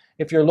bit.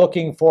 If you're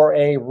looking for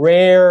a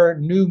rare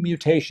new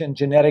mutation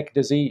genetic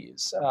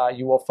disease,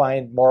 you will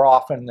find more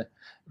often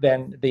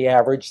than the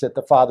average that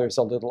the father's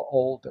a little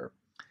older.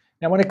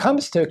 Now, when it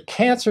comes to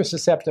cancer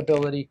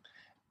susceptibility,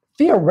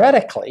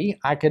 theoretically,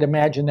 I could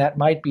imagine that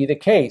might be the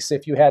case.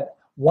 If you had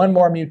one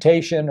more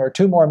mutation or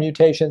two more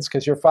mutations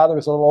because your father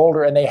was a little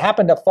older and they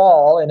happen to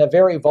fall in a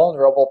very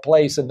vulnerable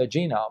place in the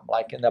genome,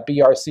 like in the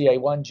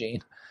BRCA1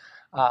 gene.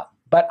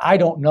 But I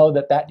don't know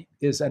that that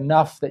is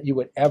enough that you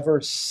would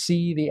ever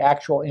see the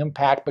actual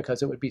impact,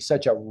 because it would be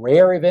such a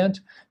rare event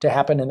to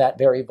happen in that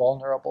very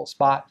vulnerable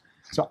spot.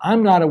 So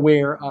I'm not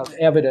aware of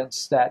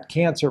evidence that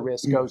cancer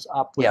risk goes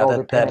up with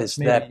older parents.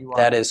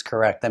 That is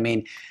correct. I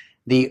mean,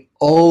 the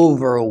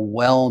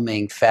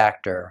overwhelming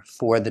factor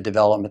for the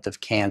development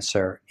of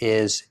cancer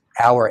is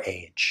our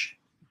age.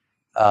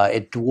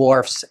 It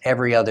dwarfs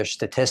every other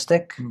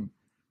statistic,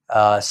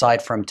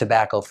 aside from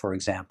tobacco, for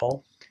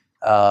example.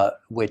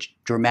 which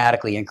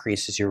dramatically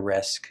increases your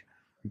risk.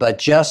 But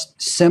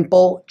just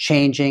simple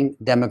changing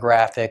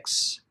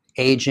demographics,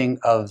 aging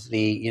of the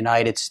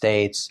United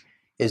States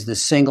is the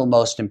single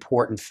most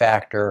important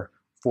factor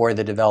for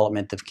the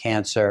development of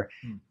cancer.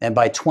 And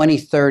by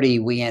 2030,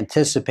 we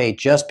anticipate,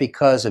 just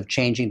because of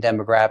changing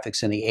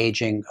demographics and the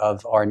aging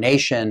of our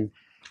nation,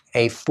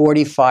 a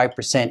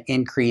 45%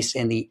 increase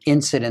in the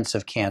incidence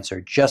of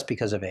cancer just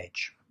because of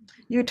age.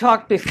 You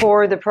talked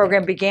before the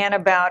program began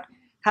about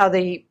how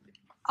the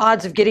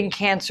odds of getting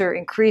cancer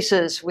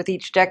increases with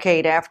each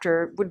decade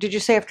after, what did you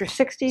say, after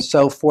 60?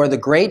 So for the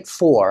great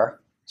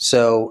four,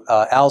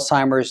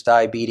 Alzheimer's,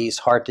 diabetes,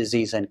 heart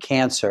disease, and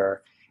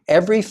cancer,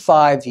 every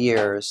 5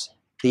 years,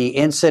 the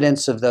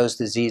incidence of those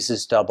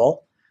diseases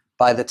double.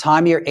 By the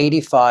time you're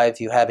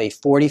 85, you have a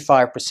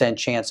 45%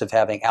 chance of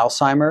having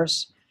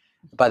Alzheimer's.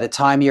 By the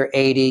time you're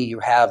 80, you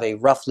have a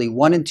roughly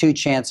 1 in 2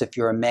 chance if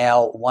you're a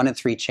male, 1 in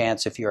 3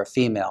 chance if you're a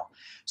female.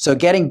 So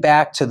getting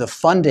back to the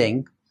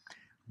funding,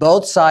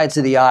 both sides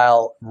of the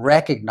aisle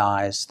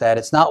recognize that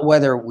it's not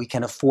whether we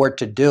can afford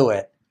to do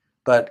it,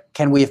 but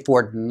can we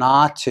afford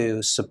not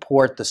to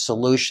support the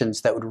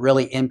solutions that would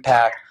really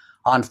impact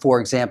on, for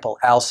example,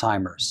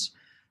 Alzheimer's.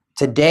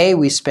 Today,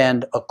 we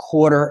spend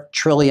 $250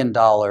 billion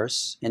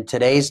in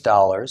today's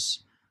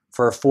dollars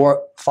for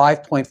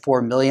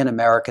 5.4 million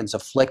Americans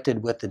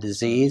afflicted with the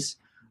disease.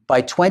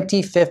 By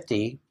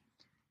 2050,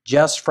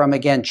 just from,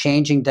 again,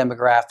 changing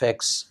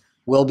demographics,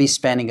 we'll be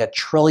spending $1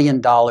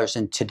 trillion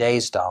in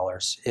today's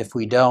dollars if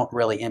we don't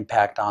really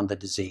impact on the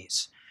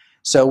disease.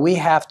 So we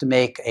have to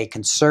make a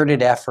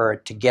concerted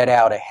effort to get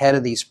out ahead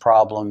of these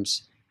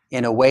problems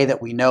in a way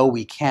that we know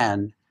we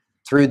can,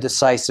 through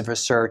decisive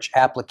research,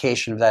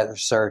 application of that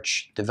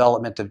research,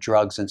 development of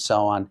drugs, and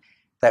so on,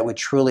 that would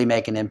truly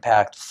make an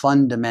impact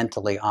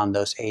fundamentally on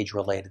those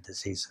age-related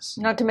diseases.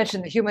 Not to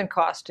mention the human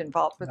cost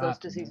involved with those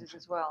diseases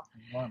as well.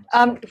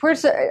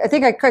 Enormous. I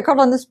think I called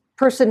on this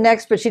person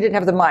next, but she didn't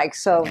have the mic,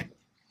 so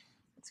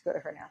let's go to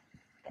her now.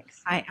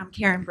 Thanks. Hi, I'm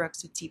Karen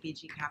Brooks with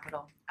TPG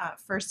Capital.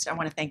 First, I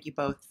want to thank you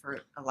both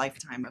for a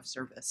lifetime of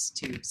service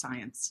to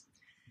science.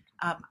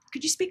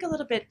 Could you speak a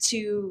little bit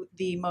to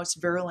the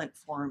most virulent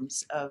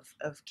forms of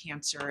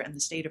cancer and the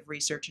state of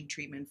research and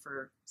treatment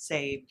for,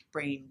 say,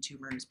 brain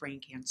tumors, brain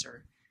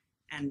cancer,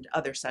 and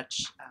other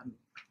such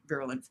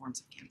virulent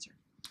forms of cancer?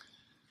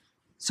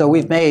 So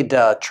we've made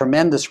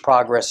tremendous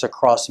progress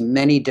across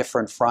many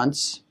different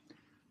fronts.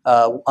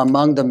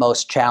 Among the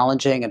most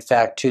challenging, in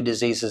fact, 2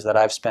 diseases that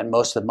I've spent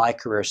most of my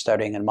career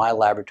studying in my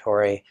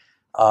laboratory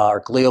are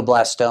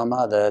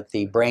glioblastoma,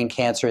 the brain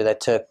cancer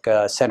that took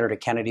Senator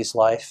Kennedy's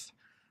life,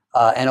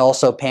 and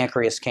also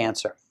pancreas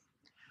cancer.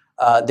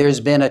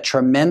 There's been a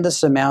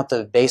tremendous amount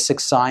of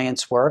basic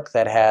science work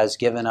that has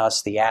given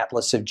us the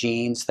atlas of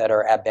genes that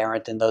are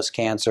aberrant in those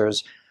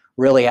cancers,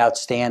 really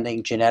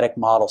outstanding genetic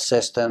model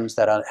systems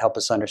that help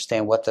us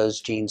understand what those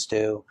genes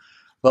do.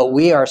 But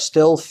we are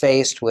still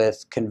faced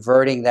with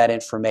converting that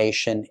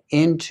information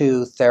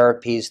into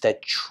therapies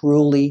that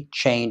truly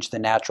change the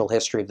natural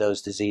history of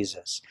those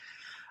diseases.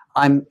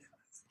 I'm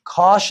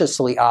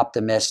cautiously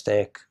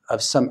optimistic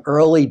of some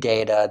early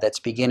data that's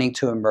beginning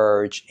to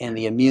emerge in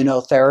the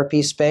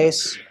immunotherapy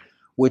space,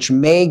 which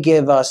may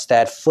give us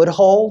that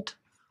foothold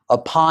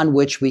upon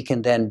which we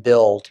can then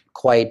build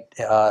quite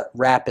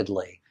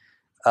rapidly.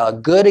 A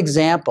good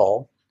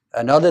example,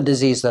 another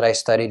disease that I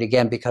studied,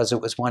 again, because it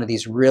was one of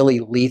these really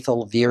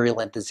lethal,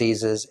 virulent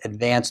diseases,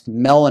 advanced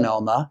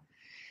melanoma.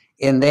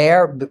 In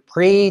there,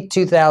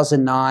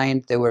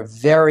 pre-2009, there were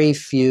very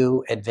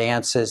few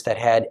advances that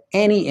had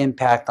any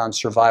impact on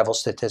survival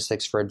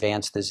statistics for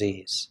advanced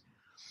disease.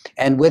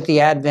 And with the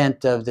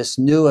advent of this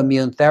new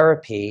immune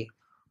therapy,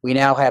 we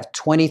now have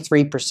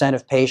 23%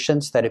 of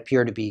patients that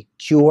appear to be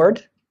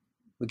cured.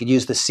 We could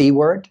use the C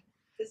word.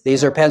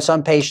 These are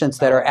some patients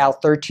that are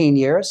out 13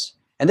 years.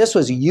 And this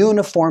was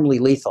uniformly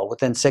lethal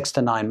within 6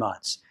 to 9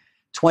 months.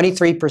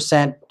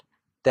 23%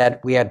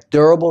 that we had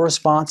durable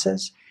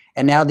responses.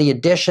 And now the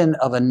addition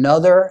of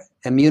another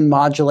immune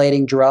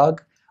modulating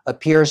drug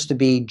appears to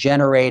be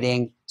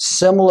generating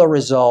similar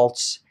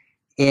results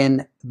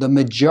in the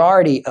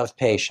majority of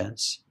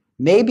patients,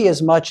 maybe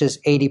as much as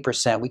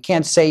 80%. We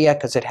can't say yet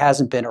because it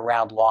hasn't been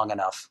around long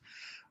enough.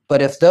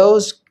 But if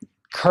those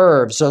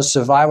curves, those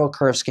survival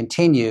curves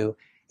continue,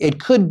 it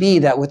could be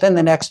that within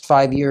the next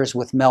 5 years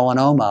with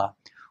melanoma,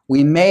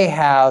 we may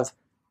have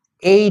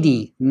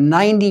 80,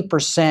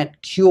 90%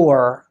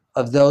 cure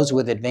of those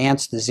with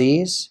advanced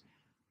disease.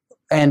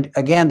 And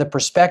again, the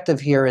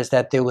perspective here is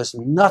that there was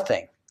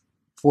nothing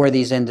for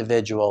these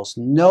individuals,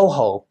 no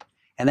hope.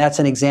 And that's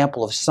an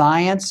example of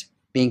science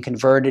being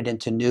converted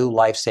into new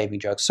life-saving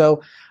drugs.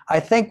 So I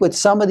think with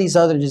some of these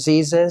other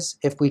diseases,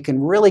 if we can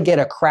really get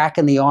a crack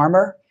in the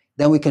armor,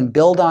 then we can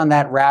build on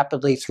that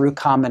rapidly through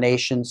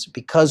combinations,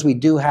 because we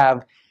do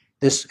have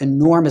this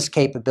enormous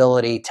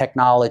capability,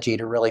 technology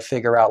to really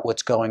figure out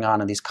what's going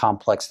on in these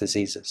complex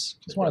diseases.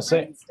 Just want to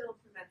say,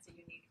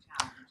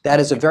 that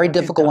is a very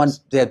difficult one.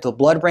 The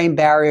blood-brain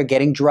barrier,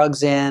 getting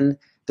drugs in,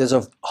 There's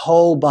a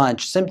whole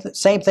bunch,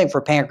 same thing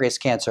for pancreas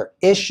cancer,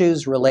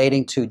 issues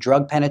relating to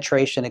drug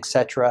penetration,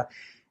 etc.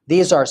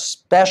 These are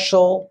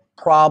special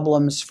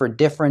problems for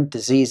different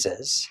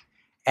diseases,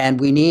 and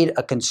we need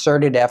a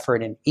concerted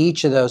effort in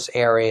each of those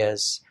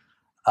areas.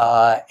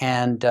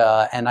 And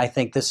I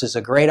think this is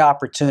a great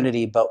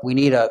opportunity, but we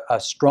need a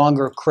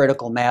stronger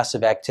critical mass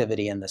of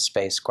activity in this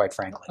space, quite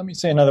frankly. Let me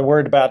say another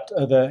word about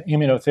the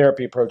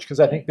immunotherapy approach,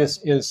 because I think this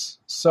is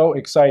so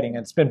exciting.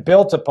 It's been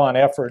built upon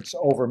efforts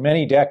over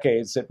many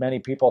decades that many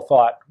people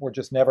thought were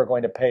just never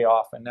going to pay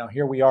off. And now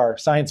here we are,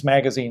 Science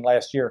Magazine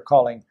last year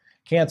calling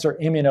cancer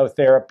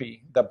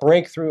immunotherapy the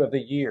breakthrough of the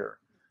year.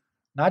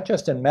 Not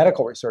just in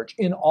medical research,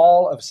 in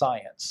all of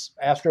science,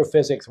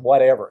 astrophysics,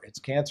 whatever. It's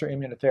cancer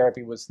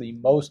immunotherapy was the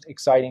most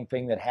exciting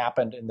thing that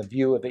happened in the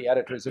view of the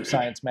editors of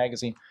Science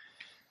Magazine.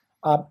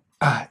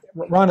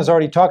 Ron has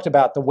already talked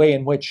about the way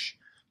in which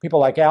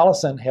people like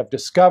Allison have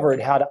discovered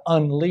how to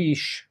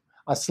unleash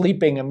a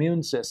sleeping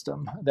immune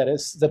system. That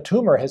is, the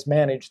tumor has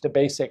managed to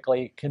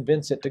basically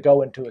convince it to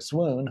go into a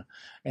swoon,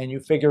 and you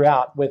figure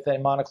out with a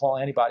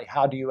monoclonal antibody,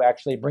 how do you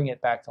actually bring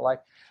it back to life?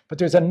 But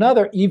there's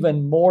another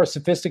even more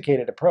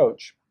sophisticated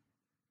approach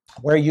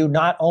where you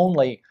not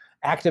only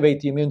activate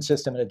the immune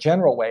system in a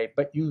general way,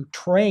 but you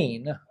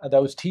train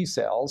those T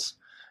cells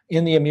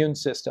in the immune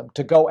system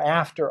to go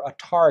after a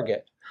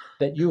target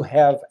that you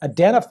have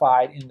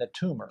identified in the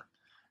tumor.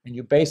 And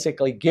you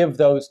basically give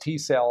those T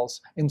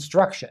cells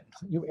instruction.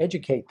 You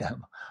educate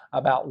them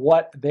about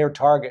what their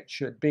target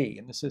should be.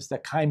 And this is the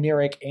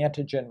chimeric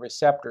antigen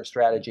receptor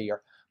strategy,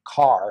 or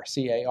CAR,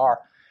 C-A-R,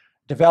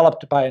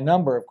 developed by a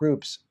number of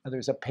groups.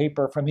 There's a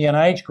paper from the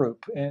NIH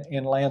group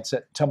in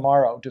Lancet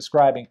tomorrow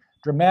describing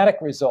dramatic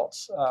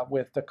results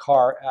with the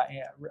CAR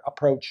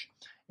approach,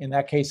 in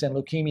that case in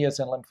leukemias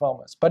and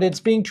lymphomas. But it's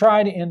being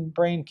tried in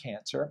brain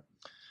cancer.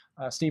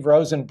 Steve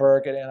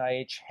Rosenberg at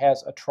NIH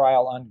has a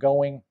trial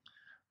ongoing.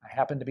 I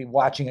happen to be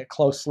watching it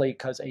closely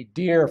because a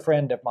dear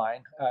friend of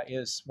mine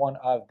is one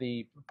of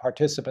the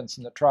participants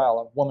in the trial,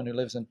 a woman who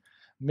lives in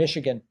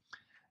Michigan.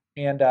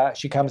 And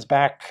she comes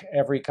back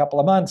every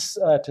couple of months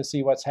to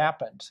see what's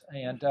happened.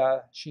 And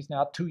she's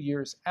now 2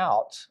 years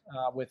out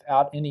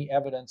without any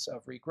evidence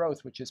of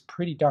regrowth, which is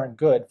pretty darn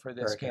good for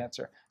this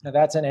cancer. Now,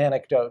 that's an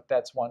anecdote.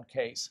 That's one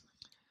case.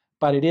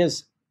 But it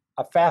is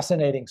a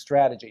fascinating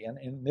strategy. And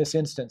in this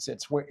instance,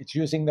 it's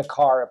using the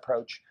CAR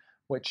approach,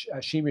 which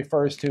she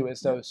refers to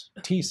as those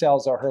T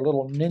cells are her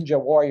little ninja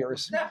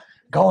warriors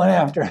going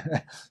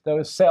after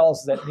those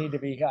cells that need to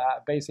be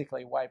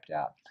basically wiped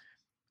out.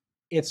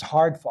 It's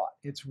hard fought.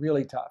 It's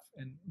really tough.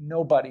 And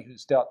nobody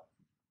who's dealt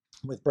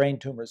with brain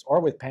tumors or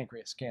with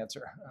pancreas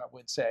cancer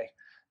would say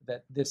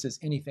that this is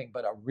anything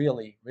but a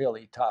really,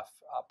 really tough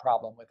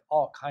problem with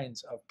all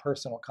kinds of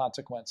personal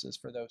consequences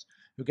for those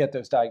who get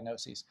those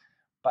diagnoses.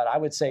 But I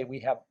would say we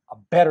have a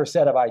better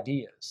set of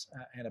ideas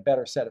and a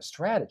better set of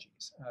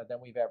strategies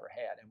than we've ever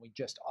had. And we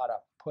just ought to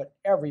put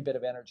every bit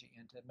of energy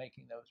into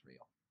making those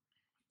real.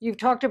 You've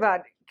talked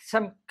about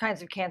some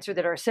kinds of cancer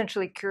that are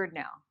essentially cured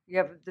now. You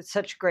have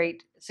such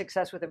great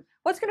success with them.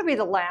 What's going to be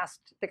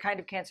the kind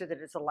of cancer that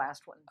is the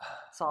last one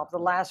solved, the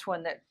last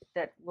one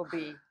that will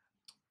be?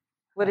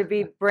 Would it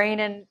be brain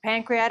and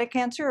pancreatic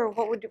cancer, or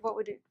what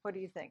do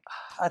you think?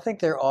 I think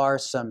there are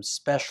some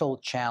special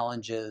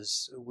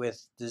challenges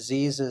with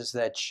diseases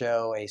that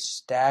show a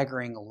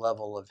staggering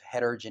level of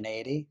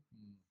heterogeneity.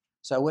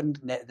 So I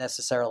wouldn't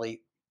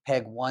necessarily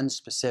peg one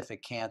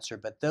specific cancer,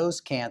 but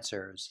those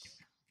cancers,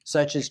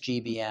 such as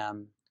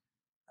GBM,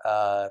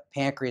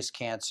 pancreas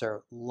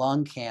cancer,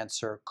 lung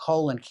cancer,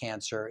 colon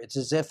cancer, it's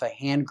as if a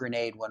hand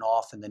grenade went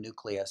off in the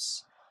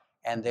nucleus,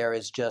 and there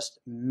is just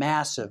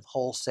massive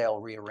wholesale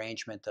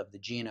rearrangement of the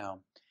genome.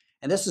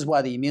 And this is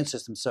why the immune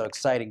system is so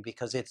exciting,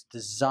 because it's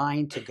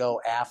designed to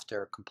go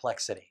after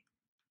complexity.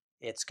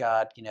 It's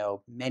got,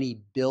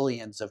 many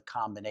billions of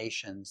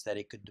combinations that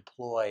it could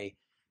deploy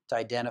to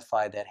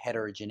identify that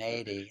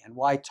heterogeneity, and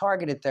why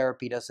targeted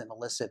therapy doesn't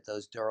elicit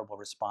those durable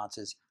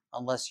responses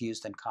unless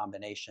used in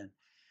combination.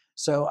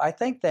 So I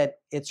think that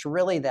it's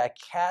really that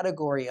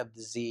category of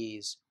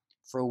disease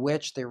for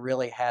which there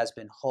really has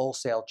been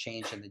wholesale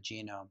change in the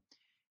genome.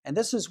 And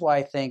this is why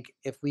I think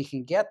if we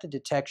can get the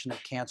detection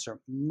of cancer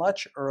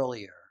much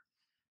earlier,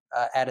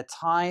 at a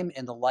time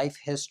in the life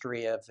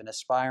history of an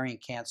aspiring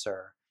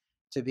cancer,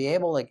 to be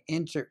able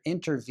to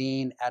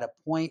intervene at a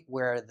point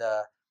where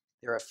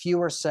there are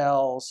fewer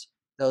cells,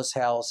 those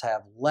cells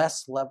have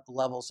less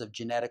levels of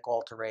genetic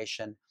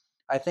alteration,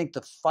 I think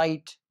the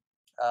fight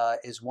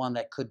is one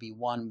that could be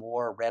won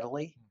more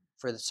readily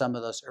for some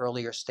of those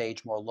earlier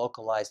stage, more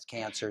localized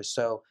cancers.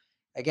 So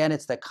again,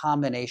 it's the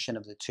combination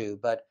of the two.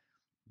 But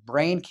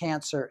brain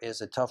cancer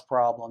is a tough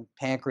problem.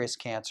 Pancreas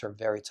cancer, a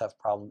very tough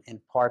problem, in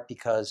part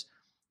because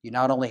you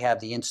not only have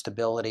the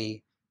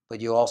instability,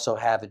 but you also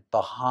have it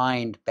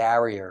behind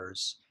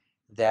barriers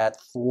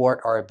that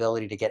thwart our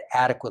ability to get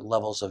adequate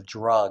levels of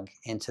drug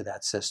into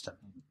that system.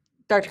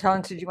 Dr.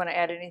 Collins, did you want to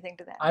add anything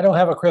to that? I don't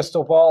have a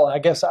crystal ball. I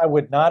guess I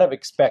would not have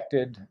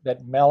expected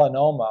that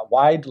melanoma,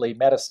 widely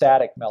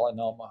metastatic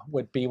melanoma,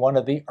 would be one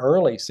of the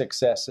early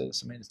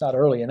successes. I mean, it's not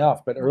early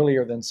enough, but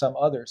earlier than some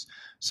others.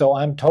 So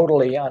I'm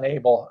totally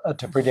unable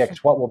to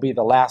predict what will be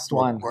the last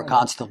one. We're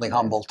constantly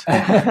humbled.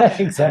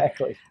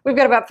 Exactly. We've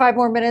got about 5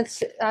 more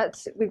minutes.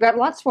 We've got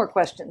lots more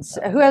questions.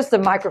 Who has the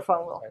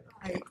microphone? Will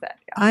take that.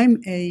 Yeah.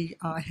 I'm a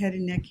head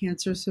and neck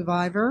cancer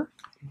survivor,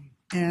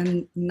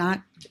 and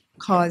not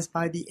caused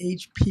by the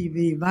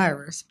HPV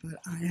virus, but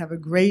I have a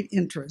great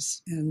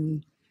interest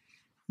in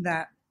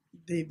that,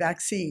 the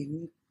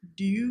vaccine.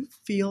 Do you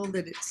feel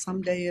that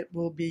someday it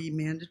will be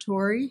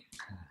mandatory?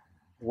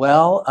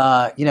 Well,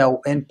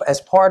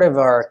 as part of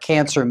our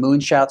Cancer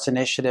Moonshots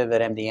initiative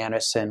at MD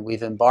Anderson,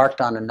 we've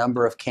embarked on a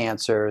number of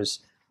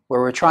cancers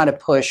where we're trying to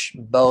push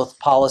both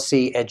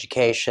policy,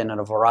 education, on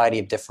a variety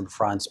of different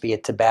fronts, be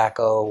it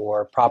tobacco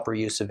or proper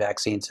use of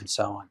vaccines and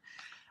so on.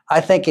 I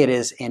think it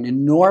is an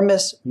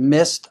enormous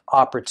missed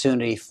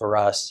opportunity for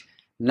us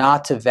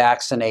not to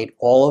vaccinate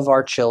all of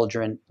our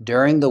children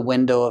during the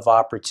window of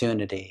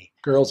opportunity.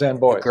 Girls and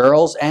boys.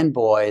 Girls and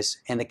boys.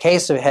 In the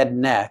case of head and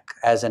neck,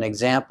 as an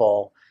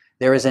example,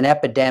 there is an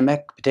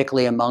epidemic,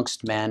 particularly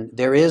amongst men.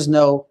 There is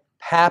no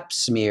pap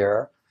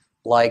smear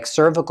like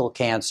cervical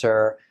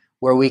cancer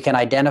where we can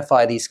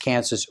identify these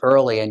cancers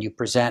early and you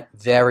present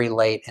very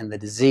late in the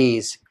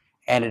disease,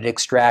 and it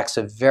extracts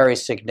a very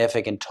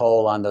significant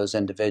toll on those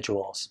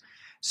individuals.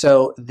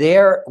 So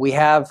there we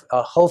have,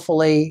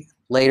 hopefully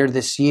later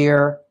this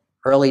year,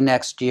 early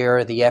next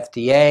year, the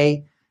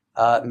FDA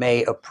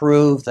may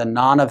approve the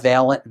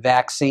non-valent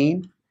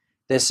vaccine.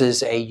 This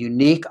is a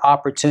unique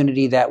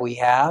opportunity that we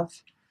have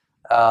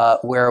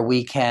where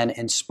we can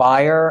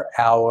inspire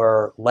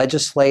our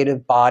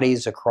legislative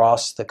bodies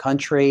across the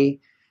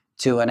country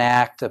to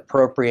enact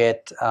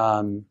appropriate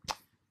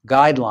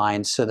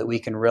guidelines so that we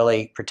can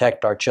really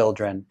protect our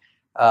children.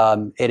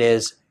 It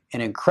is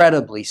an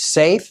incredibly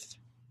safe,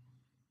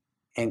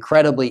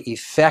 incredibly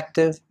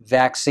effective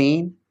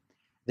vaccine.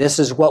 This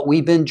is what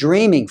we've been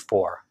dreaming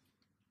for,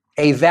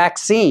 a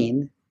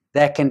vaccine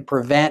that can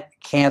prevent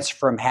cancer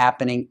from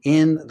happening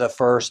in the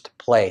first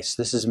place.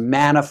 This is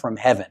manna from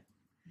heaven.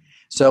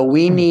 So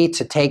we need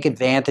to take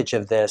advantage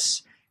of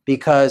this,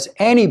 because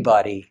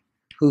anybody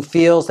who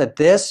feels that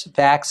this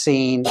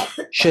vaccine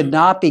should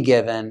not be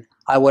given,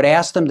 I would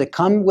ask them to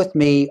come with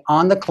me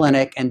on the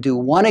clinic and do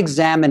one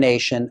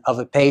examination of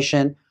a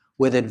patient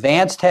with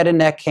advanced head and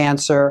neck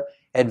cancer,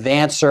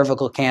 advanced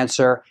cervical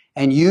cancer,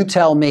 and you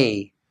tell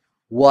me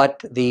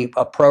what the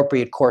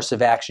appropriate course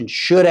of action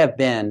should have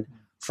been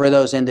for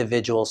those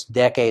individuals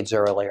decades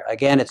earlier.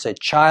 Again, it's a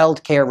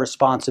child care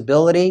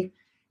responsibility,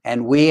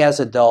 and we as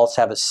adults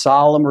have a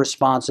solemn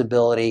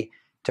responsibility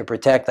to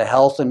protect the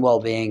health and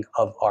well-being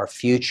of our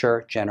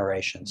future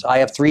generations. I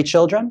have 3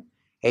 children,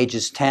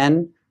 ages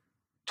 10,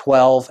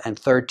 12, and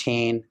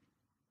 13,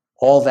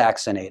 all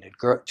vaccinated,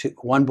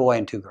 1 boy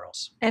and 2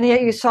 girls. And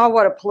yet you saw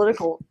what a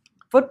political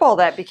football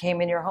that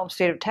became in your home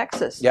state of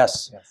Texas.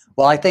 Yes.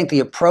 Well, I think the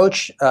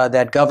approach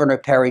that Governor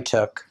Perry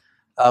took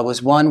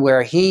was one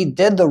where he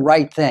did the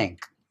right thing,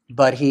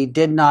 but he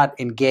did not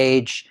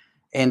engage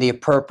in the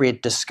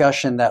appropriate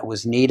discussion that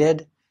was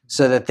needed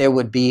so that there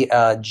would be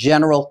a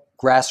general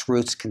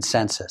grassroots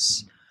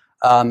consensus.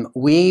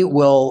 We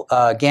will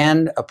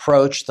again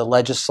approach the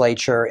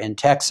legislature in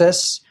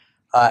Texas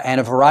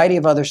and a variety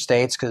of other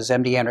states, because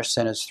MD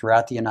Anderson is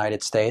throughout the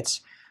United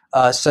States,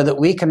 so that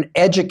we can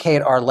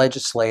educate our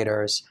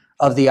legislators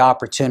of the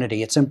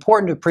opportunity. It's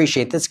important to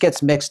appreciate this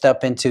gets mixed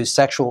up into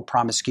sexual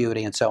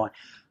promiscuity and so on.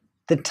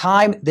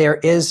 There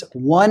is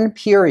one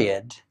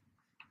period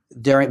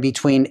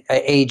between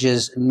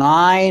ages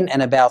 9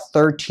 and about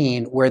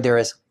 13 where there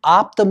is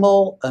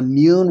optimal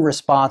immune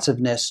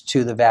responsiveness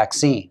to the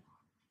vaccine.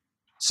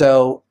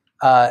 So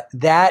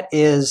that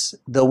is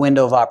the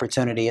window of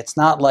opportunity. It's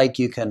not like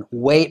you can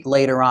wait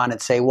later on and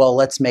say, well,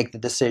 let's make the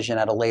decision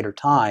at a later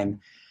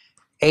time.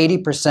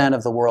 80%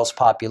 of the world's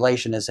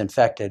population is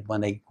infected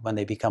when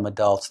they become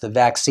adults. The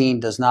vaccine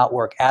does not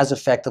work as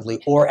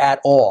effectively or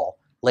at all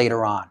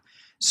later on.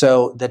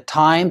 So the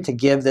time to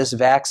give this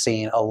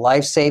vaccine, a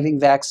life-saving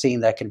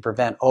vaccine that can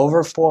prevent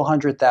over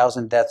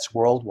 400,000 deaths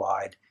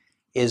worldwide,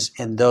 is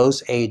in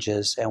those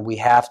ages, and we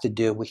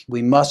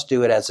must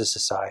do it as a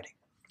society.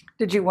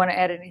 Did you want to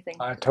add anything?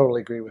 I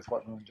totally agree with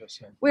what Ron just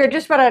said. We are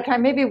just about out of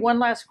time. Maybe one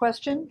last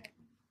question?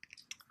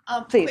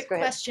 Please, quick go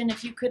ahead. question,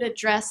 if you could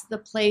address the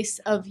place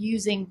of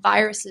using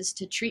viruses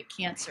to treat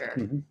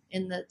cancer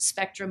in the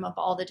spectrum of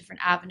all the different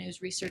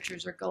avenues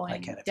researchers are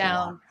going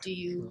down. Do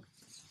you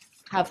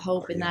have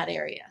hope in that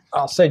area?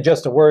 I'll say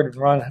just a word, and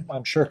Ron,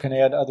 I'm sure, can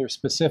add other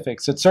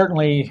specifics. It's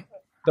certainly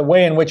the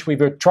way in which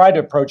we've tried to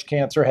approach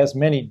cancer has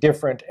many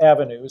different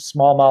avenues: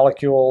 small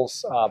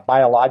molecules,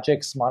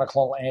 biologics,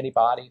 monoclonal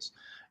antibodies,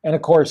 and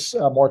of course,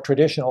 more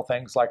traditional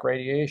things like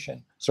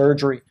radiation,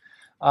 surgery.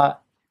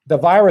 The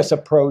virus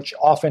approach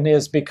often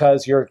is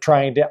because you're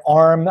trying to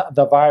arm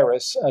the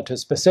virus to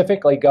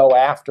specifically go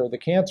after the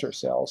cancer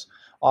cells.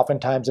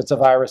 Oftentimes it's a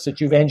virus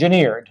that you've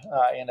engineered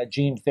in a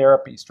gene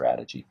therapy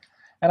strategy.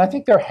 And I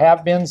think there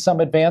have been some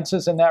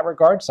advances in that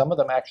regard, some of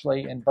them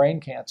actually in brain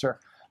cancer,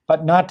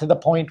 but not to the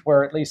point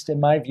where, at least in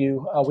my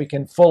view, we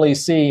can fully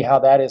see how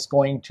that is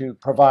going to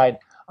provide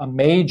a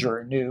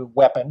major new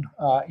weapon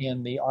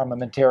in the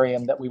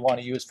armamentarium that we want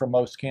to use for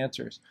most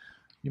cancers.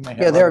 You may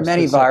have there are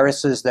many specific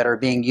viruses that are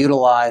being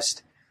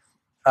utilized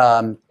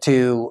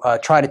to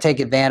try to take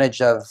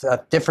advantage of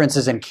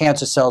differences in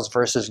cancer cells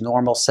versus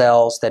normal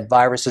cells, that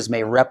viruses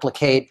may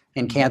replicate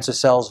in cancer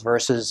cells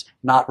versus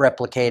not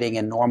replicating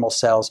in normal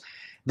cells.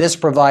 This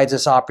provides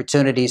us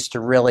opportunities to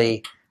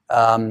really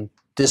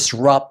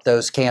disrupt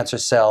those cancer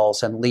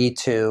cells and lead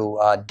to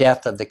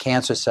death of the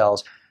cancer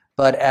cells.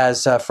 But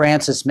as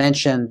Francis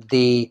mentioned,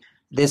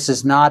 this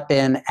has not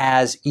been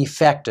as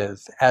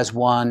effective as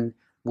one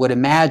would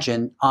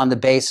imagine on the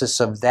basis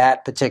of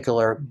that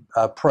particular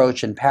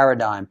approach and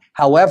paradigm.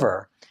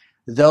 However,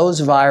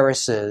 those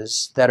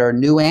viruses that are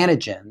new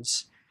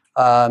antigens,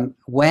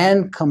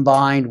 when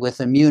combined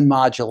with immune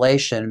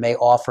modulation, may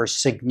offer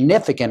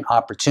significant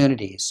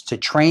opportunities to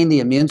train the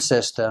immune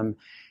system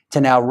to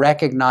now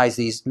recognize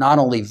these not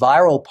only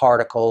viral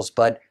particles,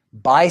 but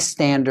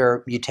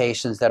bystander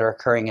mutations that are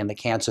occurring in the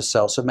cancer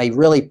cell. So it may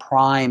really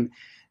prime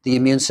the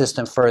immune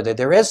system further.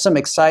 There is some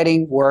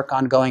exciting work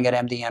ongoing at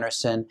MD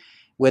Anderson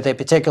with a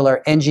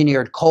particular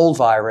engineered cold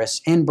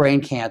virus in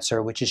brain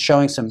cancer, which is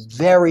showing some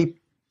very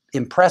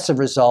impressive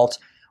results,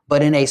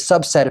 but in a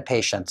subset of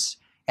patients.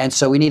 And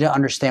so we need to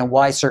understand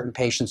why certain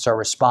patients are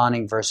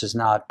responding versus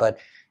not. But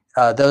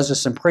those are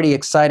some pretty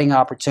exciting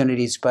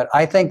opportunities. But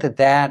I think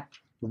that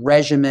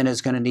regimen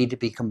is going to need to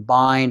be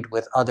combined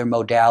with other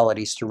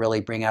modalities to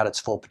really bring out its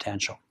full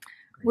potential.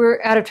 We're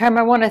out of time.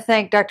 I want to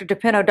thank Dr.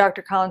 DePinho,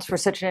 Dr. Collins for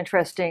such an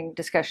interesting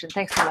discussion.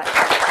 Thanks so much.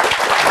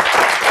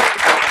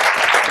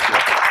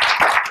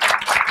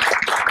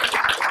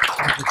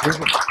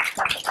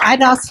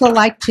 I'd also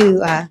like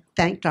to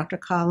thank Dr.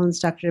 Collins,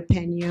 Dr.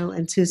 DePinho,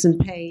 and Susan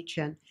Page.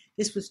 And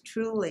this was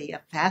truly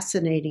a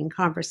fascinating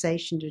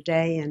conversation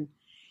today. And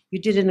you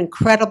did an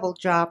incredible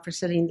job for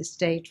setting the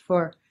stage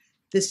for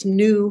this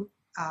new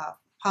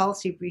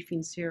policy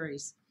briefing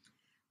series.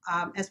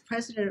 As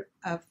president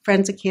of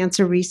Friends of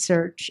Cancer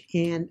Research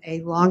and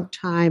a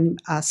longtime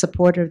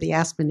supporter of the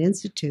Aspen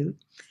Institute,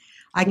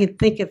 I can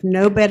think of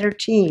no better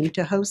team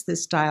to host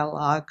this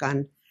dialogue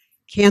on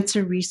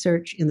cancer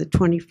research in the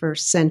 21st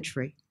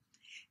century.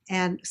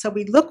 And so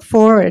we look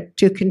forward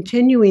to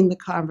continuing the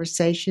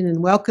conversation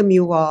and welcome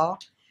you all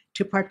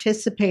to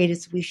participate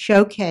as we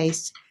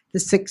showcase the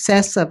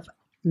success of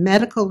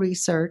medical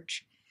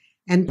research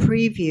and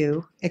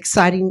preview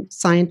exciting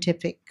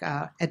scientific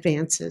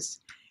advances.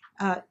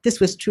 This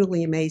was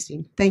truly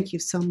amazing. Thank you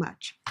so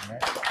much.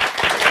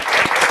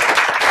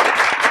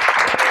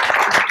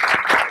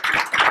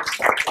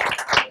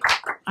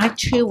 I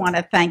too want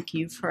to thank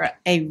you for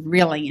a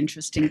really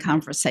interesting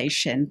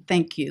conversation.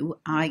 Thank you.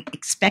 I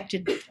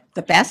expected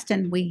the best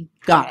and we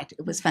got it.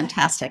 It was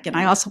fantastic. And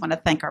I also want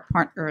to thank our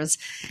partners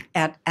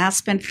at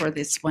Aspen for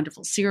this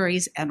wonderful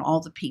series and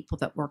all the people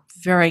that worked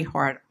very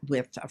hard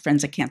with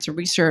Friends of Cancer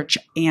Research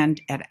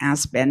and at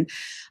Aspen.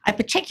 I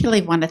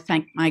particularly want to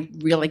thank my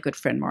really good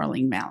friend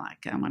Marlene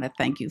Malik. I want to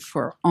thank you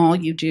for all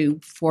you do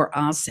for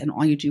us and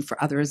all you do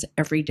for others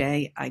every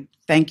day. I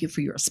thank you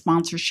for your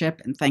sponsorship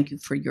and thank you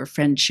for your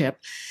friendship.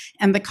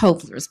 And the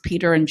Kovlers,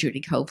 Peter and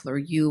Judy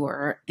Kovler, you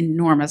are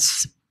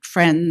enormous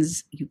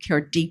friends. You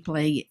care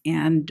deeply,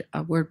 and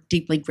we're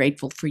deeply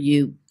grateful to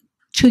you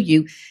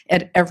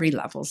at every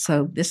level.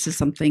 So this is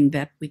something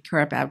that we care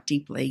about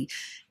deeply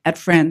at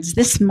Friends.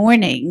 This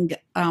morning,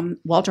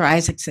 Walter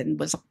Isaacson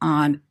was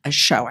on a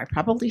show. I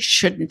probably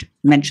shouldn't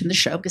mention the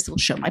show because it'll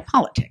show my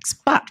politics,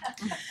 but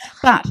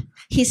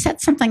he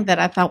said something that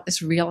I thought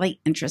was really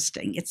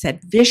interesting. It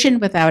said, vision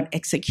without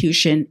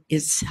execution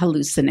is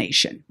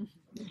hallucination.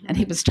 And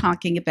he was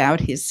talking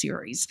about his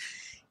series.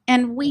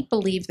 And we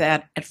believe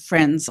that at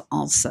Friends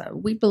also.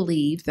 We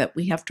believe that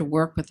we have to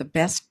work with the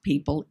best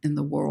people in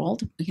the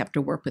world. We have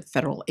to work with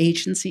federal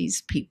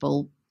agencies,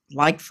 people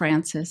like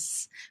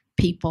Francis,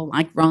 people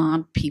like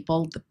Ron,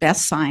 people, the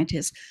best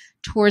scientists,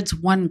 towards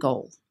one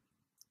goal,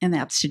 and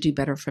that's to do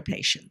better for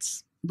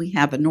patients. We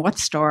have a North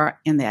Star,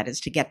 and that is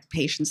to get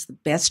patients the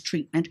best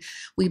treatment.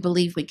 We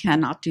believe we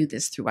cannot do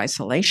this through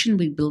isolation.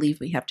 We believe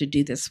we have to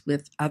do this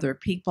with other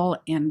people,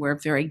 and we're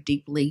very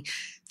deeply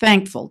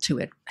thankful to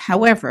it.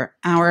 However,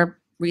 our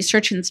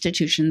research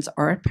institutions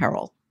are at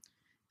peril,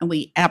 and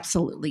we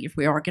absolutely, if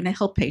we are going to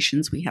help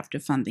patients, we have to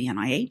fund the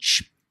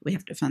NIH, we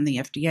have to fund the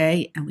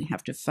FDA, and we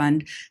have to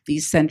fund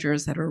these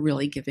centers that are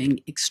really giving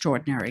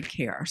extraordinary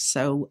care.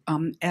 So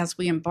as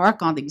we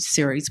embark on these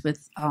series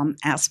with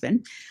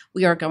Aspen,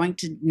 we are going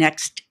to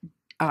next,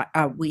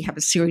 we have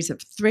a series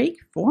of three.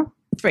 We'll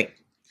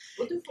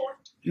do 4.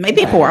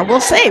 Maybe 4. We'll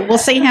see. We'll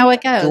see how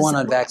it goes. The one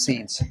on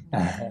vaccines.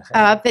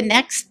 The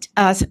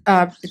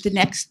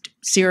next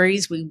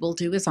series we will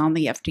do is on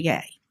the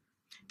FDA.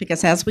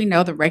 Because as we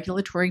know, the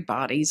regulatory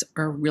bodies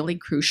are really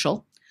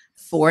crucial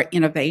for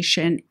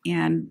innovation,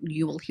 and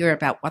you will hear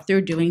about what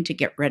they're doing to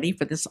get ready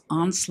for this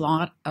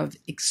onslaught of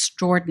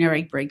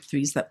extraordinary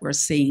breakthroughs that we're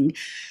seeing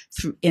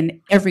in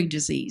every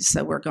disease.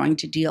 So we're going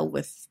to deal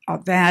with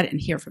that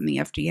and hear from the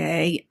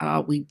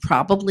FDA. We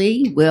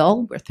probably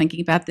will. We're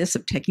thinking about this,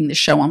 of taking the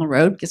show on the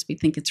road, because we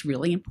think it's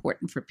really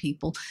important for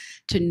people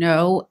to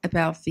know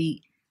about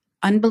the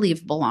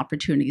unbelievable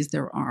opportunities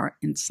there are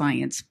in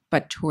science,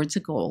 but towards a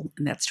goal,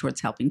 and that's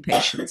towards helping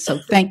patients. So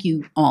thank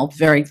you all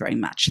very, very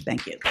much.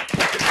 Thank you.